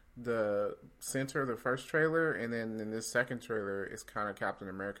the center of the first trailer, and then in this second trailer, it's kind of Captain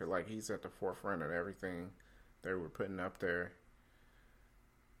America. Like he's at the forefront of everything they were putting up there,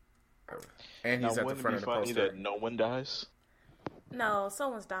 and he's at the front of the poster. That no one dies. No,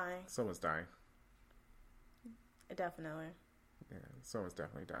 someone's dying. Someone's dying. Definitely. Yeah, someone's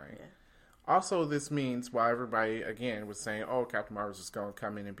definitely dying. Yeah. Also, this means while everybody again was saying, "Oh, Captain Marvel's just going to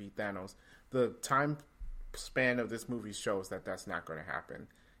come in and beat Thanos," the time span of this movie shows that that's not going to happen.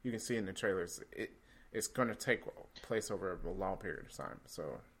 You can see in the trailers, it's going to take place over a long period of time.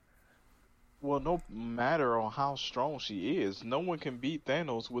 So, well, no matter on how strong she is, no one can beat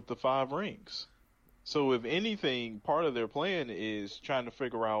Thanos with the 5 rings. So, if anything, part of their plan is trying to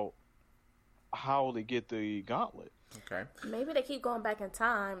figure out how to get the gauntlet. Okay. Maybe they keep going back in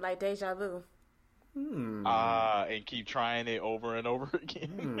time, like Deja Vu. And keep trying it over and over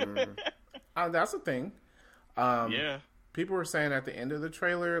again. That's a thing. Yeah. People were saying at the end of the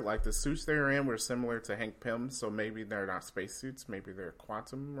trailer, like the suits they were in were similar to Hank Pym's, so maybe they're not spacesuits, maybe they're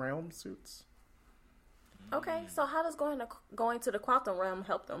quantum realm suits. Okay, so how does going to the quantum realm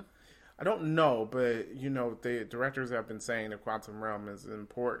help them? I don't know, but the directors have been saying the quantum realm is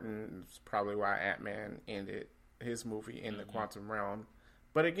important. It's probably why Ant-Man ended his movie in the quantum realm.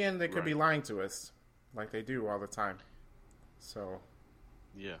 But again, they could be lying to us, like they do all the time. So,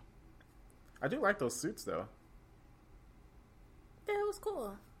 yeah, I do like those suits, though. Yeah, it was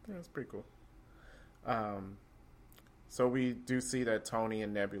cool. Yeah, it's pretty cool. So we do see that Tony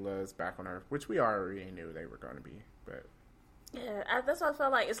and Nebula is back on Earth, which we already knew they were going to be. But yeah, that's what I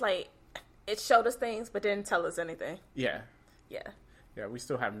felt like. It's like it showed us things, but didn't tell us anything. Yeah. We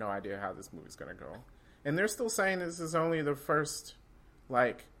still have no idea how this movie's going to go, and they're still saying this is only the first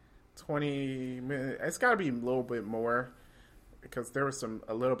 20 minutes. It's got to be a little bit more because there was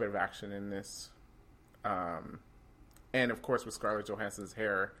a little bit of action in this. And of course, with Scarlett Johansson's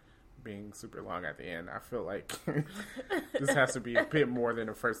hair being super long at the end, I feel like this has to be a bit more than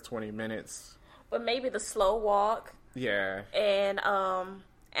the first 20 minutes. But maybe the slow walk. Yeah. And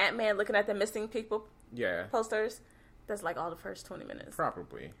Ant-Man looking at the missing people. Yeah. Posters. That's like all the first 20 minutes.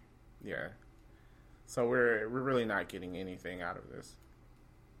 Probably. Yeah. So we're really not getting anything out of this.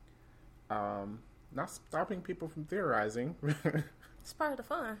 Not stopping people from theorizing. It's part of the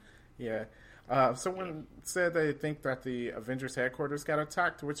fun. Yeah. Someone said they think that the Avengers headquarters got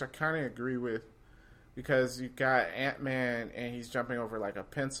attacked, which I kind of agree with, because you got Ant-Man and he's jumping over like a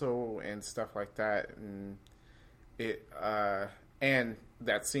pencil and stuff like that, and and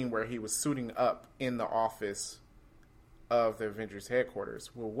that scene where he was suiting up in the office of the Avengers headquarters.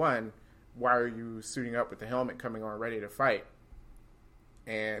 Well, one, why are you suiting up with the helmet coming on ready to fight?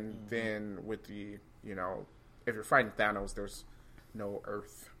 And then with the, if you're fighting Thanos, there's no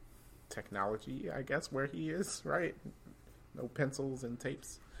Earth technology, I guess, where he is, right? No pencils and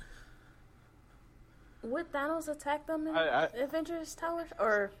tapes. Would Thanos attack them in Avengers Towers?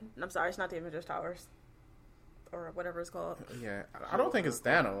 Or, I'm sorry, it's not the Avengers Towers. Or whatever it's called. Yeah, I don't think it's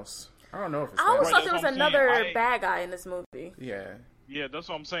Thanos. I don't know if it's I always Thanos. thought there was another bad guy in this movie. Yeah. Yeah, that's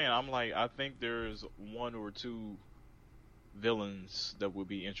what I'm saying. I'm like, I think there's one or two villains that will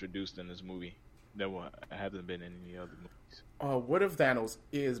be introduced in this movie that haven't been in any other movies. What if Thanos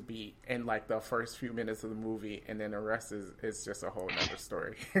is beat in like the first few minutes of the movie, and then the rest is just a whole nother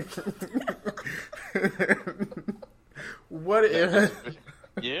story? What if?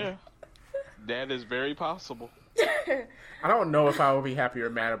 Yeah, that is very possible. I don't know if I would be happy or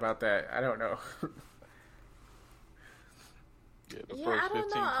mad about that. I don't know. Yeah, first I don't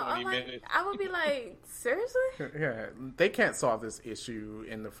 15, know. 20 minutes. I would be like, seriously? Yeah, they can't solve this issue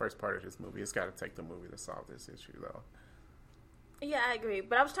in the first part of this movie. It's got to take the movie to solve this issue, though. Yeah, I agree.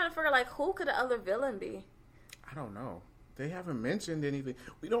 But I was trying to figure, like, who could the other villain be? I don't know. They haven't mentioned anything.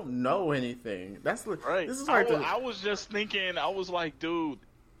 We don't know anything. That's right. This is like I was just thinking. I was like, dude,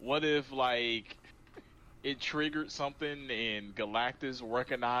 what if like it triggered something and Galactus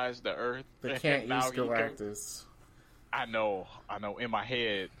recognized the Earth? They can't use Galactus. I know. In my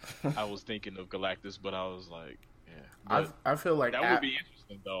head, I was thinking of Galactus, but I was like, yeah. I feel like that would be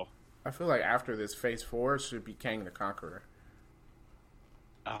interesting, though. I feel like after this, Phase 4 should be Kang the Conqueror.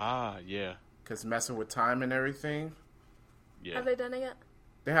 Ah, yeah. Because messing with time and everything. Yeah. Have they done it yet?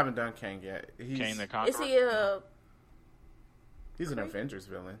 They haven't done Kang yet. Kang the Conqueror? Is he a... He's an Avengers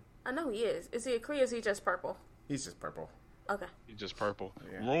villain. I know he is. Is he a Kree or is he just purple? He's just purple. Okay. He's just purple.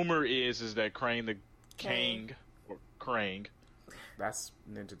 Yeah. Rumor is that Krang the Kang... Or Krang. That's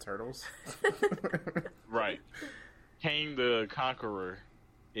Ninja Turtles. Right. Kang the Conqueror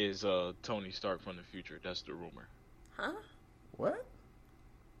is Tony Stark from the future. That's the rumor. Huh? What?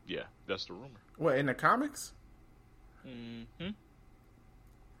 Yeah, that's the rumor. What, in the comics? Mm-hmm.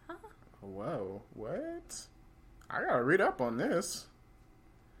 Huh? Whoa, what? I gotta read up on this.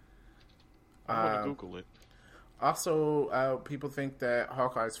 I'm gonna Google it. Also, people think that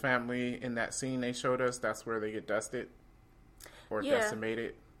Hawkeye's family in that scene they showed us, that's where they get dusted or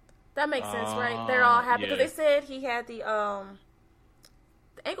decimated. That makes sense, right? They're all happy because yeah. they said he had the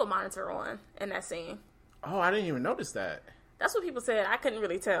ankle monitor on in that scene. Oh, I didn't even notice that. That's what people said. I couldn't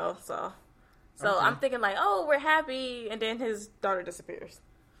really tell, so Okay. I'm thinking like, oh, we're happy, and then his daughter disappears.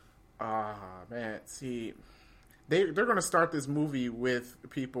 Man, see, they're gonna start this movie with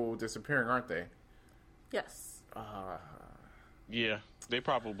people disappearing, aren't they? Yes. Yeah, they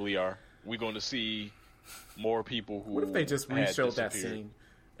probably are. We're going to see more people who. What if they just had re-showed that disappeared. scene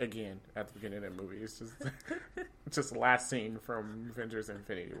again at the beginning of the movie? It's just just the last scene from Avengers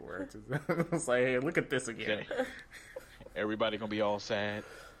Infinity War. It's like, hey, look at this again. Okay. Everybody gonna be all sad.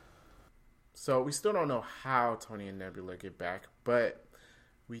 So we still don't know how Tony and Nebula get back, but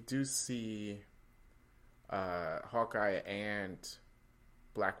we do see Hawkeye and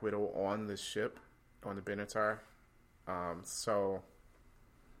Black Widow on the ship, on the Benatar. So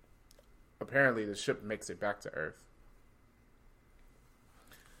apparently the ship makes it back to Earth.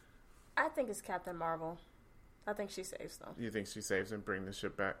 I think it's Captain Marvel. I think she saves them. You think she saves and bring the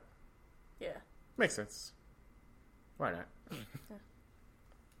ship back? Yeah. Makes sense. Why not?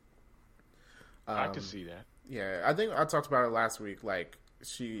 I can see that. Yeah, I think I talked about it last week. Like,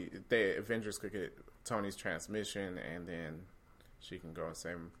 the Avengers could get Tony's transmission, and then she can go and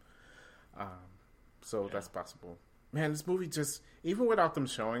save him. So that's possible. Man, this movie just, even without them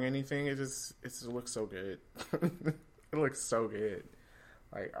showing anything, it just looks so good. It looks so good.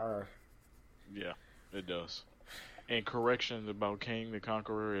 Like, Yeah, it does. And corrections about Kang the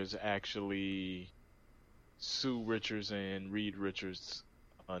Conqueror is actually Sue Richards and Reed Richards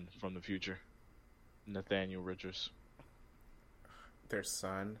from the future. Nathaniel Richards. their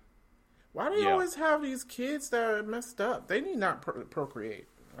son. Why do you Yeah. always have these kids that are messed up? They need not procreate.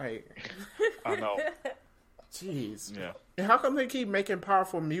 Like, I know. jeez. Yeah, And how come they keep making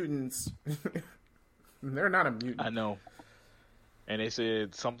powerful mutants? They're not a mutant. I know. And they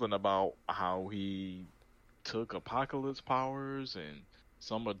said something about how he took Apocalypse powers and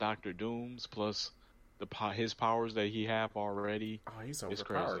some of Doctor Doom's plus his powers that he have already. Oh, he's It's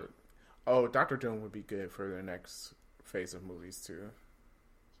overpowered. crazy. Oh, Doctor Doom would be good for the next phase of movies too.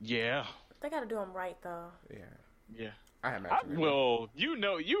 Yeah, They gotta do them right, though. Yeah, yeah. I imagine. Well, you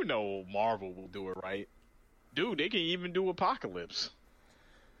know, Marvel will do it right, dude. They can even do Apocalypse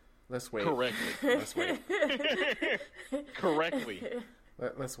Let's wait. correctly. Let's wait. Correctly.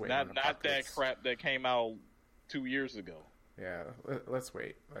 Let's wait. Not on that Apocalypse. crap that came out 2 years ago. Yeah, let's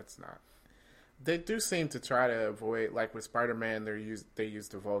wait. Let's not. They do seem to try to avoid, like with Spider-Man, they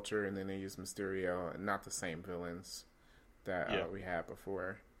used the Vulture and then they used Mysterio, and not the same villains that we had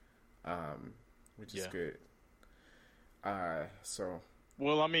before, which is good. So.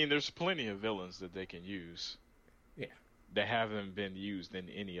 Well, I mean, there's plenty of villains that they can use. Yeah. That haven't been used in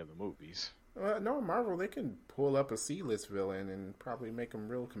any of the movies. No, Marvel, they can pull up a C-list villain and probably make them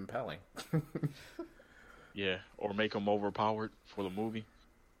real compelling. Yeah, or make them overpowered for the movie.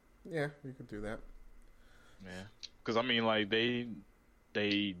 Yeah, you could do that. Yeah, because I mean, like they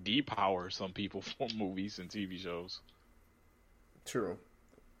depower some people for movies and TV shows. True,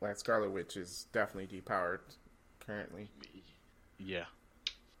 like Scarlet Witch is definitely depowered currently. Yeah.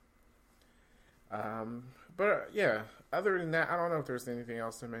 But yeah, other than that, I don't know if there's anything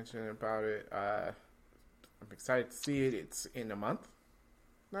else to mention about it. I'm excited to see it. It's in a month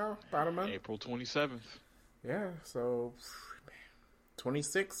now, about a month. April 27th. Yeah, so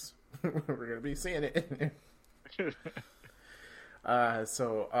 26, we're gonna be seeing it.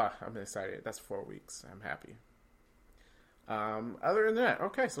 So I'm excited. That's 4 weeks. I'm happy. Other than that,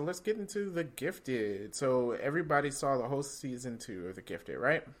 okay, so let's get into The Gifted. So everybody saw the whole season 2 of The Gifted,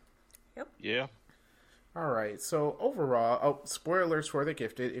 right? Yep. Yeah. All right. So overall, spoilers for The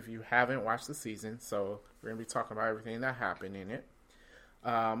Gifted if you haven't watched the season. So we're gonna be talking about everything that happened in it.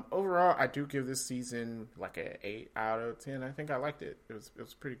 Overall, I do give this season like an 8 out of 10. I think I liked it. It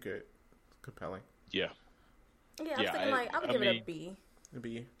was pretty good, compelling. Yeah. Yeah, I was thinking I would give it a B. A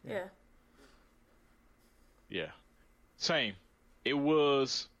B. Yeah. Yeah. Same. It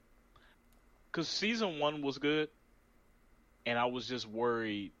was because season 1 was good, and I was just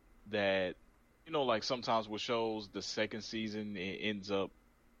worried that like sometimes with shows, the second season it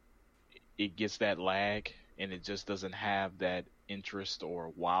gets that lag, and it just doesn't have that interest or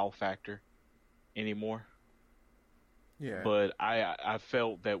wow factor anymore. Yeah. But I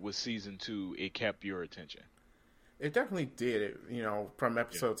felt that with season 2, it kept your attention. It definitely did. It, from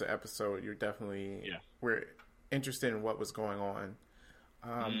episode to episode, you're definitely we're interested in what was going on.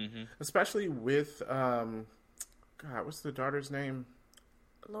 Especially with God, what's the daughter's name?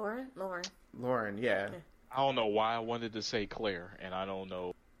 Lauren, yeah. I don't know why I wanted to say Claire, and I don't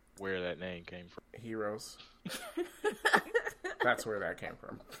know where that name came from. Heroes. That's where that came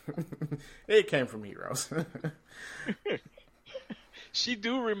from. It came from Heroes. She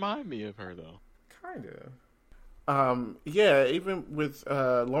do remind me of her, though. Kind of. Yeah, even with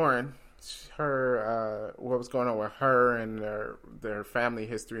Lauren, her what was going on with her and their family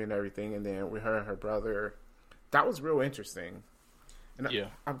history and everything, and then with her and her brother, that was real interesting. And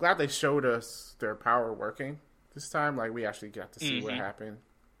I'm glad they showed us their power working this time. Like, we actually got to see what happened.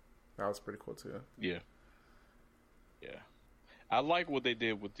 That was pretty cool, too. Yeah. Yeah. I like what they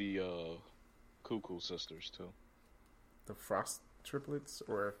did with the Cuckoo sisters, too. The Frost triplets,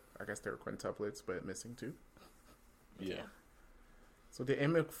 or I guess they were quintuplets, but missing 2. Yeah. So did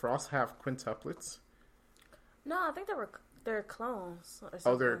Emma Frost have quintuplets? No, I think they're clones. Or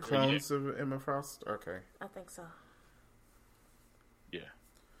something. Oh, they're clones of Emma Frost? Okay. I think so. Yeah.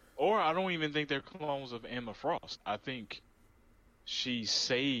 Or I don't even think they're clones of Emma Frost. I think she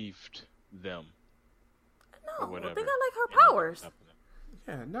saved them. No, they got like her powers.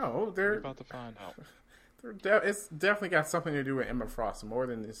 Yeah, no, we're about to find out. It's definitely got something to do with Emma Frost more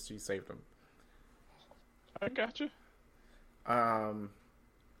than this. She saved them. I got you.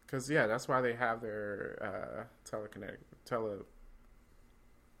 Because that's why they have their telepathy.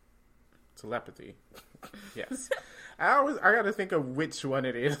 Yes, I got to think of which one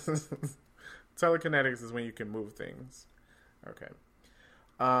it is. Telekinetics is when you can move things. Okay.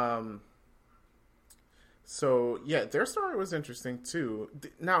 So yeah, their story was interesting too.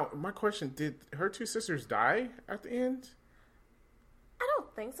 Now, my question: did her 2 sisters die at the end? I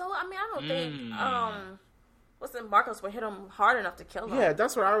don't think so. I mean, I don't think what's it? Marcos would hit him hard enough to kill them. Yeah,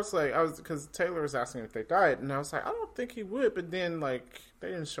 that's what I was like. Because Taylor was asking if they died, and I was like, I don't think he would. But then, like, they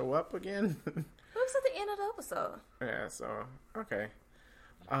didn't show up again. It was at the end of the episode. Yeah. So okay.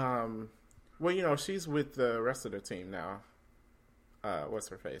 Well, she's with the rest of the team now. What's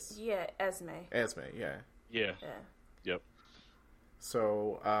her face? Yeah, Esme. Yeah. Yeah. Yep.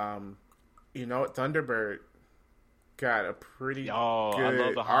 So, Thunderbird got a pretty good I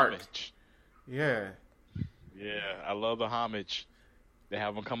love the arc. homage. Yeah. Yeah, I love the homage. They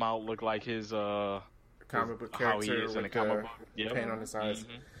have him come out look like his comic book how character he is in with the comic book. Paint on his eyes.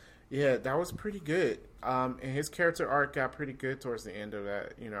 Yeah, that was pretty good. And his character arc got pretty good towards the end of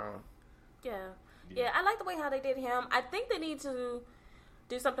that. Yeah, I like the way how they did him. I think they need to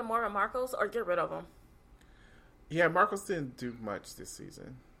do something more with Marcos or get rid of him. Yeah, Marcos didn't do much this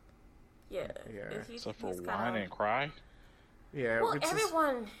season. Yeah. Except for whine and cry. Yeah, Well, which is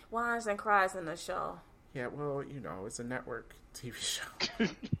everyone whines and cries in the show. yeah. Well, it's a network TV show.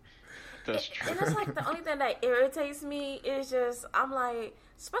 That's true. And it's like the only thing that irritates me is just I'm like,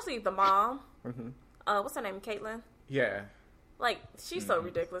 especially the mom. What's her name? Caitlin. Yeah, Like she's so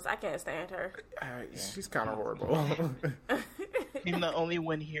ridiculous. I can't stand her. she's kind of horrible. I'm the only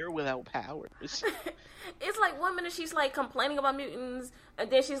one here without powers. It's like 1 minute she's like complaining about mutants, and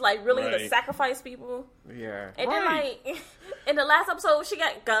then she's like willing to Right. sacrifice people. Yeah, And Right. then like in the last episode, she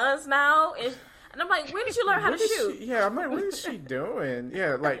got guns now, and I'm like, where did you learn how to What is shoot? she- yeah, I'm like, what is she doing?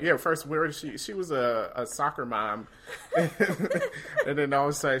 Yeah, like, first, where is she? She was a soccer mom. And then all of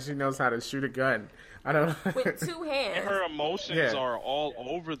a sudden, she knows how to shoot a gun. I don't know. With two hands. And her emotions Yeah. are all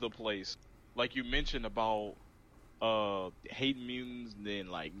over the place. Like you mentioned about hating mutants, and then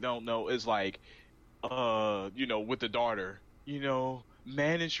like don't know. It's like with the daughter,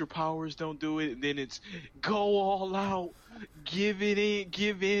 manage your powers, don't do it, and then it's go all out, give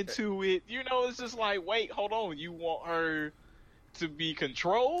into it. It's just like, wait, hold on, you want her to be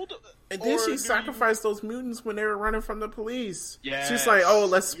controlled? And then Or she do you- sacrificed those mutants when they were running from the police. Yes. She's like, oh,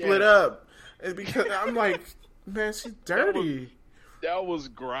 let's split Yes. up. And because I'm like, man, she's dirty. That was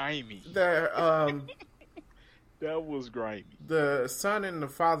grimy. The That was grimy. the son and the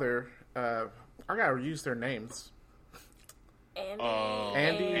father, I gotta use their names. Andy.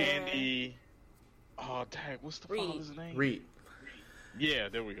 Andy. and- Andy. Oh, dang, what's the Reed. father's name? Reed. Yeah,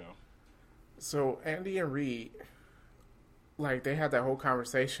 there we go. So Andy and Reed, like, they had that whole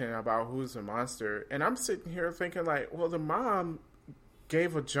conversation about who's the monster, and I'm sitting here thinking like, well, the mom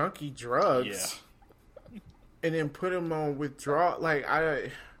gave a junkie drugs, and then put him on withdrawal. Like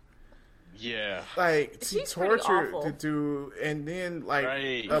Yeah. like she She's pretty tortured awful. the dude, and then like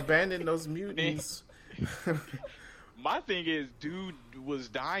Right. abandoned those mutants. My thing is, dude was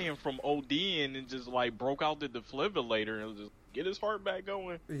dying from ODing and just like broke out the defibrillator and just get his heart back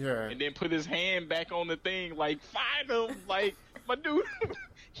going, Yeah, and then put his hand back on the thing. Like, find him. Like, my dude,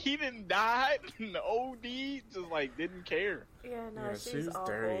 he didn't die. And the OD just like didn't care. Yeah, no, yeah, she's she's awful.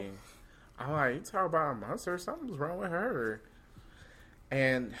 dirty. I'm like, you talk about a monster, something's wrong with her.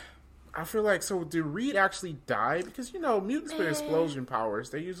 And I feel like, so did Reed actually die? Because mutants with explosion powers,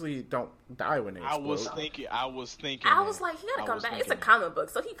 they usually don't die when they I explode, was thinking. I that. was like, he gotta I come was back. It's a thinking comic book,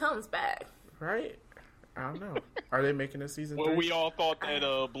 so he comes back. right? I don't know. Are they making a season Well, 3? we all thought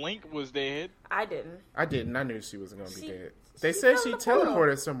that Blink was dead. I didn't. I didn't. I knew she wasn't going to be She- dead. They she said fell she in the portal.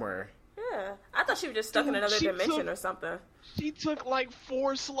 teleported somewhere. Yeah, I thought she was just stuck in Dude, another she dimension took- or something. She took like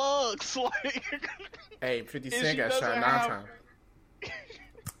 4 slugs. Like, Hey, 50 And Cent she got shot doesn't 9 have- times.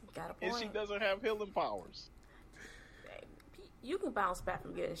 Got a and point. she doesn't have healing powers. You can bounce back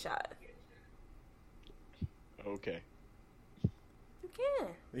from getting shot. Okay. You can.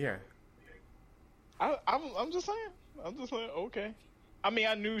 Yeah. I'm just saying. Okay. I mean,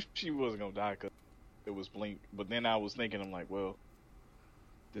 I knew she wasn't gonna die because it was Blink, but then I was thinking, I'm like, well,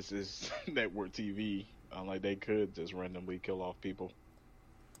 this is network TV. I'm like, they could just randomly kill off people.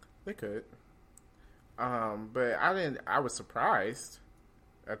 They could. But I was surprised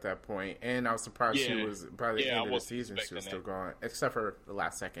at that point, and I was surprised she Yeah. was, by the Yeah, I end of the wasn't season, she was expecting still that. going, except for the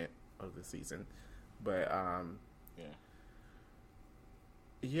last second of the season. But, Yeah.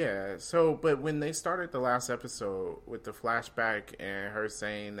 yeah, so, but when they started the last episode with the flashback and her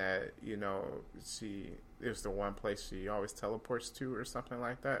saying that, it was the one place she always teleports to or something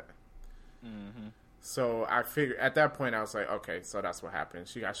like that. Mm-hmm. So I figured, at that point, I was like, okay, so that's what happened.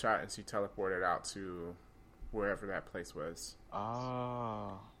 She got shot and she teleported out to wherever that place was.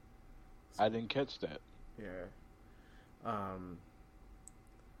 Ah, I didn't catch that. Yeah.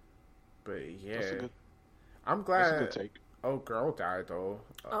 But yeah, That's a good. I'm That's a glad. good take, Oh, girl died though.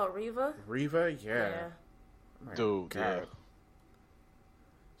 Oh, Reva? Reva, yeah. My dude. God. Yeah.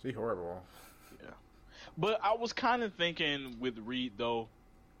 She horrible. But I was kind of thinking with Reed though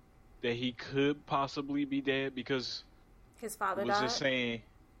that he could possibly be dead because His father it was died. just saying,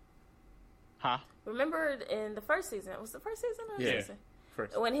 huh? Remember in the first season? Was it the first season or the Yeah. season?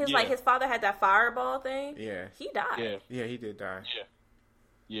 First. When his Yeah. his father had that fireball thing, Yeah. he died. Yeah. Yeah, he did die.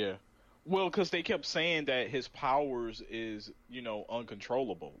 Yeah. Well, because they kept saying that his powers is,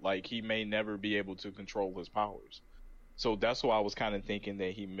 uncontrollable. Like, he may never be able to control his powers. So that's why I was kind of thinking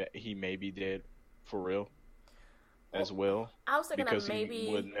that he may be dead for real as well. I was thinking Because that he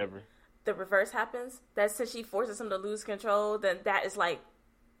maybe would never. the reverse happens. That since she forces him to lose control, then that is like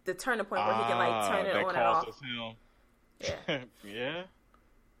the turning point where he can like turn it that on and off. causes him. Yeah. Yeah.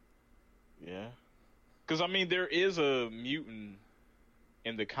 Yeah. Because, I mean, there is a mutant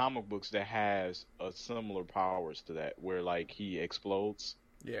in the comic books that has a similar powers to that, where, like, he explodes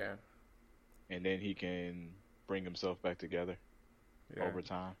Yeah. and then he can bring himself back together over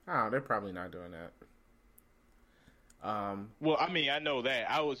time. Oh, they're probably not doing that. Well, I mean, I know that.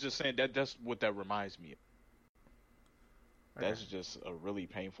 I was just saying that's what that reminds me of. That's just a really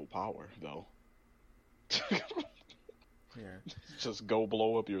painful power, though. Yeah. Just go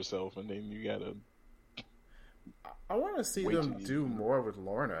blow up yourself, and then you gotta. I want to see them do more with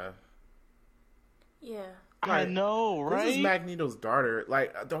Lorna. Yeah. I know, right? This is Magneto's daughter.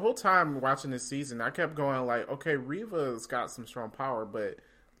 Like, the whole time watching this season, I kept going like, okay, Reva's got some strong power, but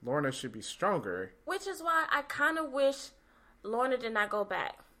Lorna should be stronger. Which is why I kind of wish Lorna did not go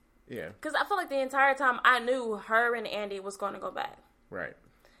back. Yeah. Because I feel like the entire time I knew her and Andy was going to go back. Right.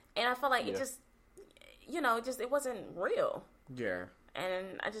 And I feel like it just, it wasn't real. Yeah.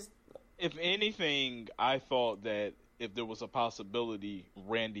 And I just... If anything, I thought that if there was a possibility,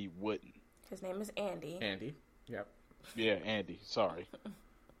 Randy wouldn't. His name is Andy. Andy. Yep. Yeah, Andy. Sorry.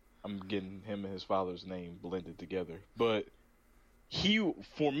 I'm getting him and his father's name blended together. But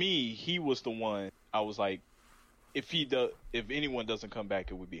for me, he was the one I was like, if anyone doesn't come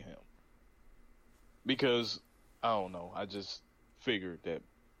back, it would be him. Because, I don't know, I just figured that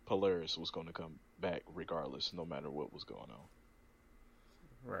Polaris was going to come back regardless, no matter what was going on.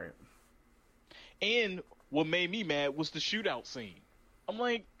 Right. And what made me mad was the shootout scene. I'm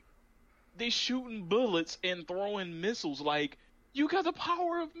like, they shooting bullets and throwing missiles. Like, you got the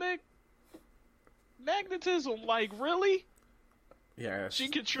power of magnetism. Like, really? Yeah. She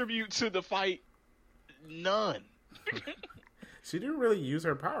contribute to the fight? None. She didn't really use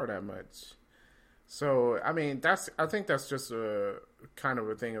her power that much. So, I mean, I think that's just a kind of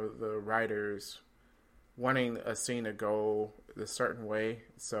a thing of the writers wanting a scene to go a certain way,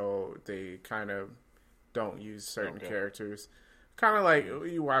 so they kind of don't use certain characters. Kind of like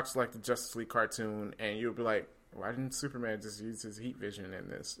you watch like the Justice League cartoon, and you'll be like, "Why didn't Superman just use his heat vision in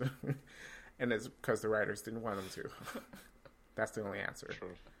this?" And it's because the writers didn't want him to. That's the only answer.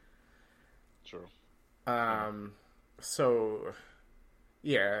 True. So,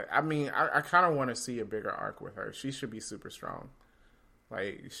 yeah, I mean, I kind of want to see a bigger arc with her. She should be super strong.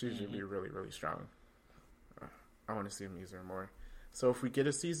 Like, she should be really, really strong. I want to see him use her more. So if we get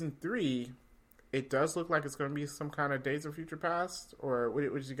a season 3, it does look like it's going to be some kind of Days of Future Past, or what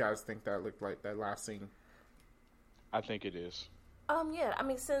did you guys think that looked like, that last scene? I think it is. Yeah, I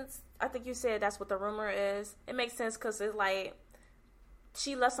mean, since I think you said that's what the rumor is, it makes sense because it's like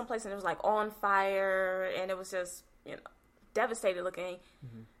she left someplace and it was like on fire and it was just, devastated looking.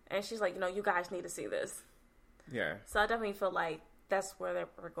 Mm-hmm. And she's like, you guys need to see this. Yeah. So I definitely feel like that's where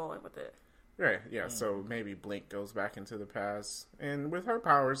they're going with it. Right, yeah, so maybe Blink goes back into the past. And with her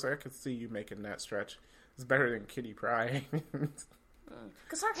powers, I could see you making that stretch. It's better than Kitty Pryde.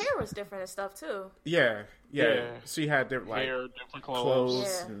 Because her hair was different and stuff, too. Yeah. She had different, hair, different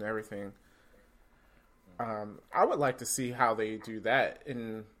clothes and everything. I would like to see how they do that.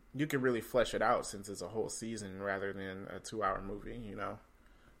 And you can really flesh it out since it's a whole season rather than a 2-hour movie,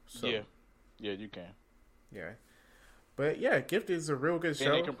 So, yeah, you can. Yeah. But yeah, Gifted is a real good show.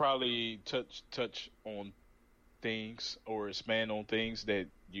 And they can probably touch on things or expand on things that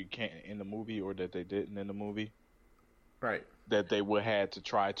you can't in the movie or that they didn't in the movie. Right. That they would have to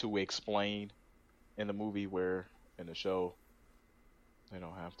try to explain in the movie, where in the show they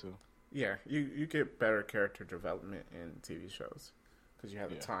don't have to. Yeah, you get better character development in TV shows because you have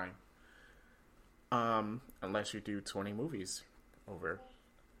the time. Unless you do 20 movies over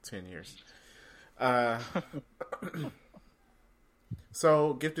 10 years.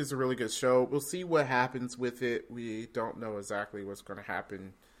 So, Gifted is a really good show. We'll see what happens with it. We don't know exactly what's going to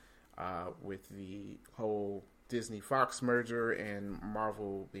happen with the whole Disney-Fox merger and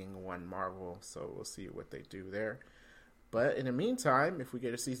Marvel being one Marvel. So, we'll see what they do there. But in the meantime, if we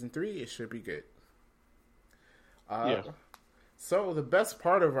get a season 3, it should be good. So, the best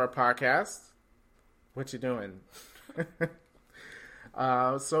part of our podcast, what you doing?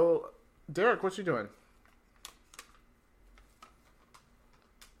 So, Derek, what you doing?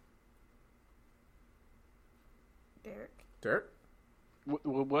 Derek?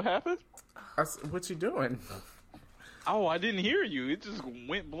 What happened? What you doing? Oh, I didn't hear you. It just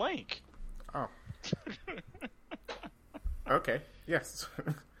went blank. Oh. Okay. Yes.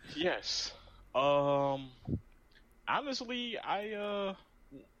 Yes. Honestly,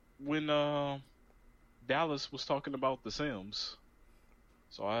 when Dallas was talking about The Sims,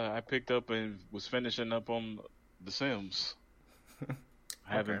 so I picked up and was finishing up on The Sims. I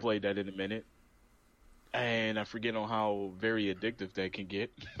haven't played that in a minute. And I forget on how very addictive that can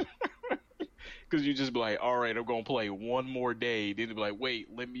get. Because you just be like, all right, I'm going to play one more day. Then you'll be like, wait,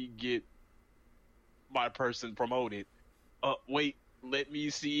 let me get my person promoted. Wait, let me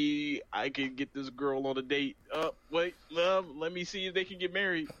see. I can get this girl on a date. Wait, let me see if they can get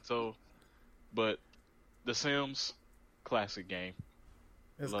married. So, but The Sims, classic game.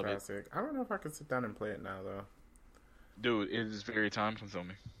 It's Love classic. I don't know if I can sit down and play it now though. Dude, it is very time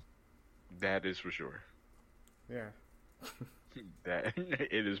consuming. That is for sure. Yeah. That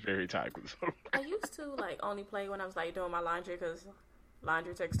it is very time consuming. I used to like only play when I was like doing my laundry because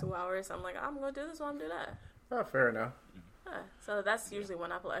laundry takes 2 hours. I'm like, I'm gonna do this while I'm doing that. Oh, fair enough. So that's usually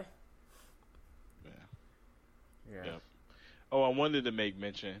when I play. Yeah. Yep. Oh, I wanted to make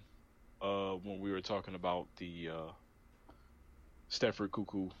mention when we were talking about the Stepford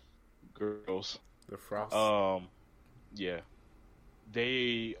Cuckoo girls. The Frost. Yeah,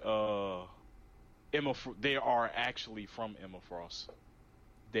 they they are actually from Emma Frost.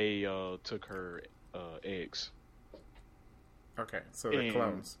 They took her eggs. Okay, so they're and,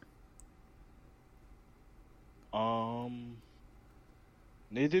 clones.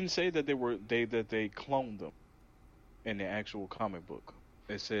 They didn't say that they cloned them in the actual comic book.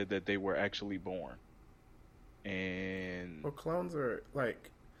 They said that they were actually born. And Well, clones are like,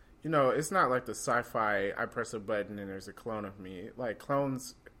 it's not like the sci-fi. I press a button and there's a clone of me. Like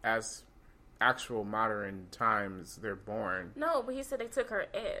clones, as actual modern times, they're born. No, but he said they took her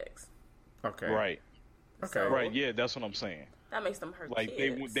eggs. Okay. right, Okay. So- right, yeah, that's what I'm saying. That makes them her Like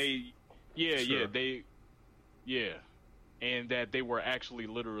kids. yeah, and that they were actually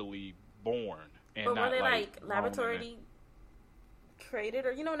literally born. And But were not they like like laboratory created,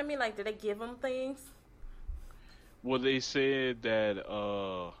 or you know what I mean? Like, did they give them things? Well, they said that.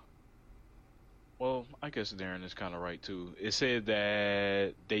 Well, I guess Darren is kind of right too. It said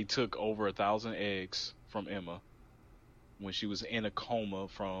that they took over 1,000 eggs from Emma when she was in a coma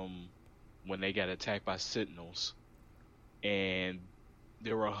from when they got attacked by Sentinels, and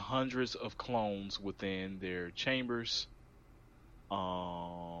there were hundreds of clones within their chambers.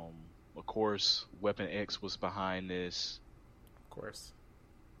 Of course, Weapon X was behind this. Of course.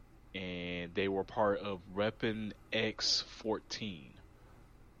 And they were part of Weapon X-14,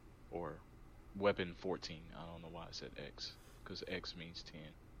 or Weapon 14. I don't know why I said X, because X means 10.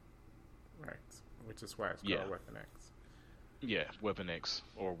 Right. Which is why it's called Weapon X. Yeah, Weapon X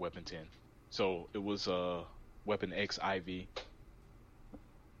or Weapon 10. So it was Weapon X IV.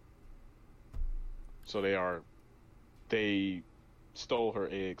 So they stole her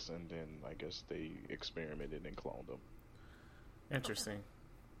eggs and then I guess they experimented and cloned them. Interesting.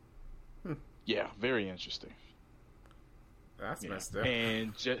 Yeah, very interesting. That's messed up.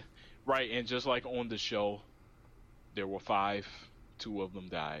 And just like on the show, there were 5, 2 of them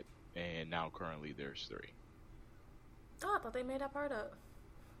died, and now currently there's 3. Oh, I thought they made that part up.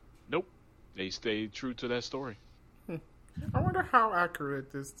 Nope, they stayed true to that story. I wonder how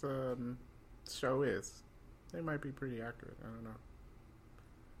accurate this show is. They might be pretty accurate. I don't know.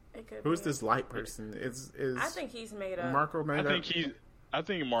 It could Who's be. this light person? Is I think he's made up. Marco made up? I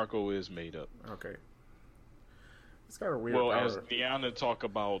think Marco is made up. Okay. He's got a weird Well, power. as Deanna talk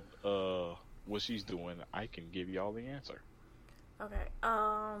about what she's doing, I can give y'all the answer. Okay.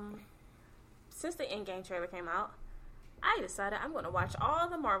 Since the Endgame trailer came out, I decided I'm going to watch all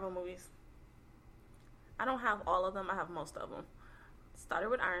the Marvel movies. I don't have all of them. I have most of them. Started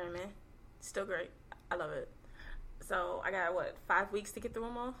with Iron Man. Still great. I love it. So I got 5 weeks to get through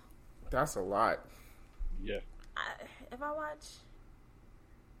them all. That's a lot. Yeah. If I watch,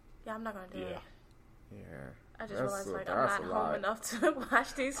 I'm not gonna do it. Yeah. I just That's realized I'm that's not a home lot. enough to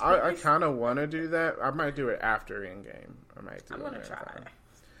watch these. I movies. kind of want to do that. I might do it after Endgame. I might do I'm it gonna marathon. try.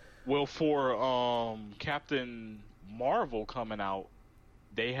 Well, for Captain Marvel coming out,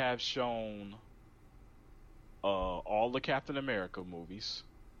 they have shown all the Captain America movies.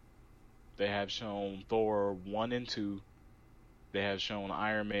 They have shown Thor 1 and 2. They have shown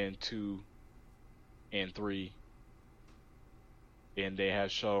Iron Man 2 and 3. And they have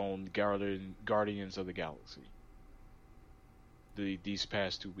shown Guardians of the Galaxy these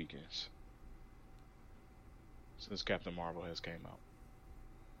past 2 weekends. Since Captain Marvel has came out.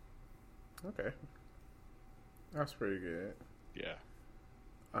 Okay. That's pretty good. Yeah.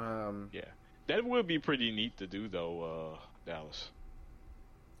 Yeah. That would be pretty neat to do, though, Dallas.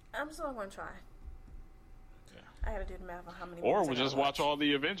 I'm still gonna try. Yeah. I gotta do the math on how many. Or movies we'll I gotta just watch all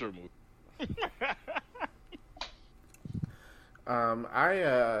the Avenger movies.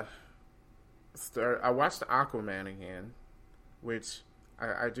 I watched Aquaman again, which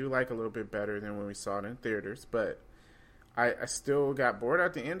I do like a little bit better than when we saw it in theaters, but I still got bored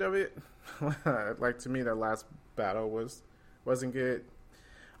at the end of it. Like, to me, that last battle wasn't good.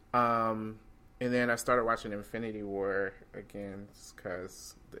 And then I started watching Infinity War again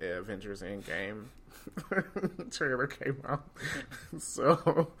because the Avengers Endgame trailer came out.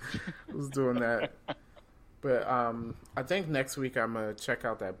 So I was doing that. But I think next week I'm going to check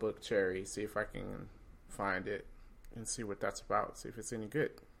out that book, Cherry, see if I can find it and see what that's about, see if it's any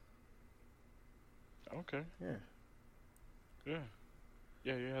good. Okay. Yeah. Yeah.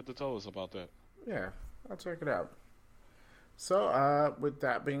 Yeah, you had to tell us about that. Yeah, I'll check it out. So, with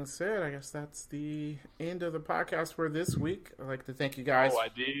that being said, I guess that's the end of the podcast for this week. I'd like to thank you guys. Oh,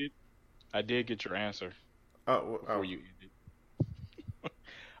 I did get your answer before you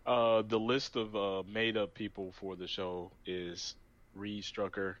ended. The list of made-up people for the show is Reed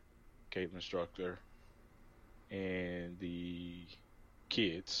Strucker, Caitlin Strucker, and the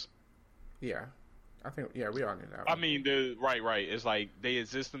kids. Yeah. I think, we all knew that one. I mean, right. It's like they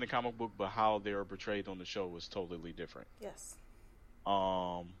exist in the comic book, but how they are portrayed on the show is totally different. Yes.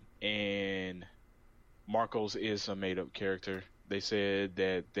 And Marcos is a made-up character. They said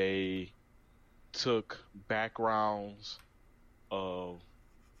that they took backgrounds of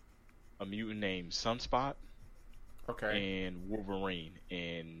a mutant named Sunspot and Wolverine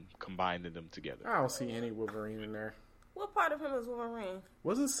and combined them together. I don't see any Wolverine in there. What part of him is Wolverine?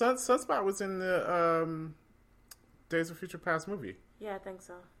 Wasn't Sunspot was in the Days of Future Past movie? Yeah, I think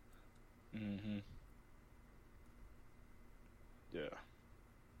so. Mm-hmm. Yeah.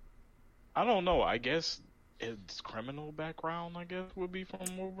 I don't know. I guess its criminal background, would be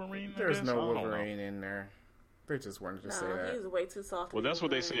from Wolverine. There's no Wolverine in there. They just wanted to say that. He's way too soft. Well, that's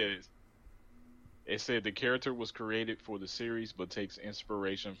what they said. It said the character was created for the series, but takes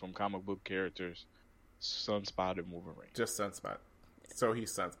inspiration from comic book characters Sunspot and Wolverine. Just Sunspot. So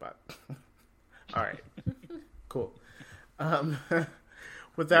he's Sunspot. All right. Cool.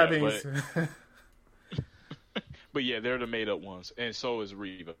 With that being said... But yeah, they're the made-up ones. And so is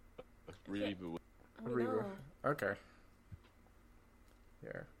Reva. Reva. Okay.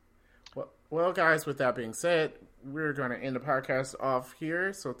 Yeah. Well, guys, with that being said, we're going to end the podcast off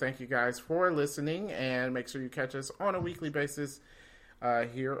here. So thank you guys for listening. And make sure you catch us on a weekly basis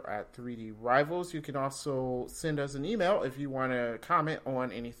here at 3D Rivals. You can also send us an email if you want to comment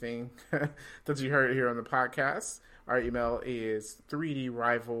on anything that you heard here on the podcast. Our email is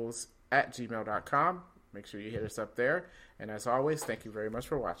 3drivals@gmail.com. Make sure you hit us up there. And as always, thank you very much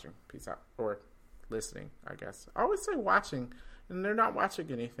for watching. Peace out. Or listening, I guess. I always say watching, and they're not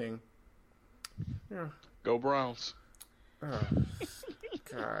watching anything. Yeah. Go Browns. Oh,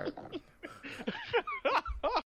 God.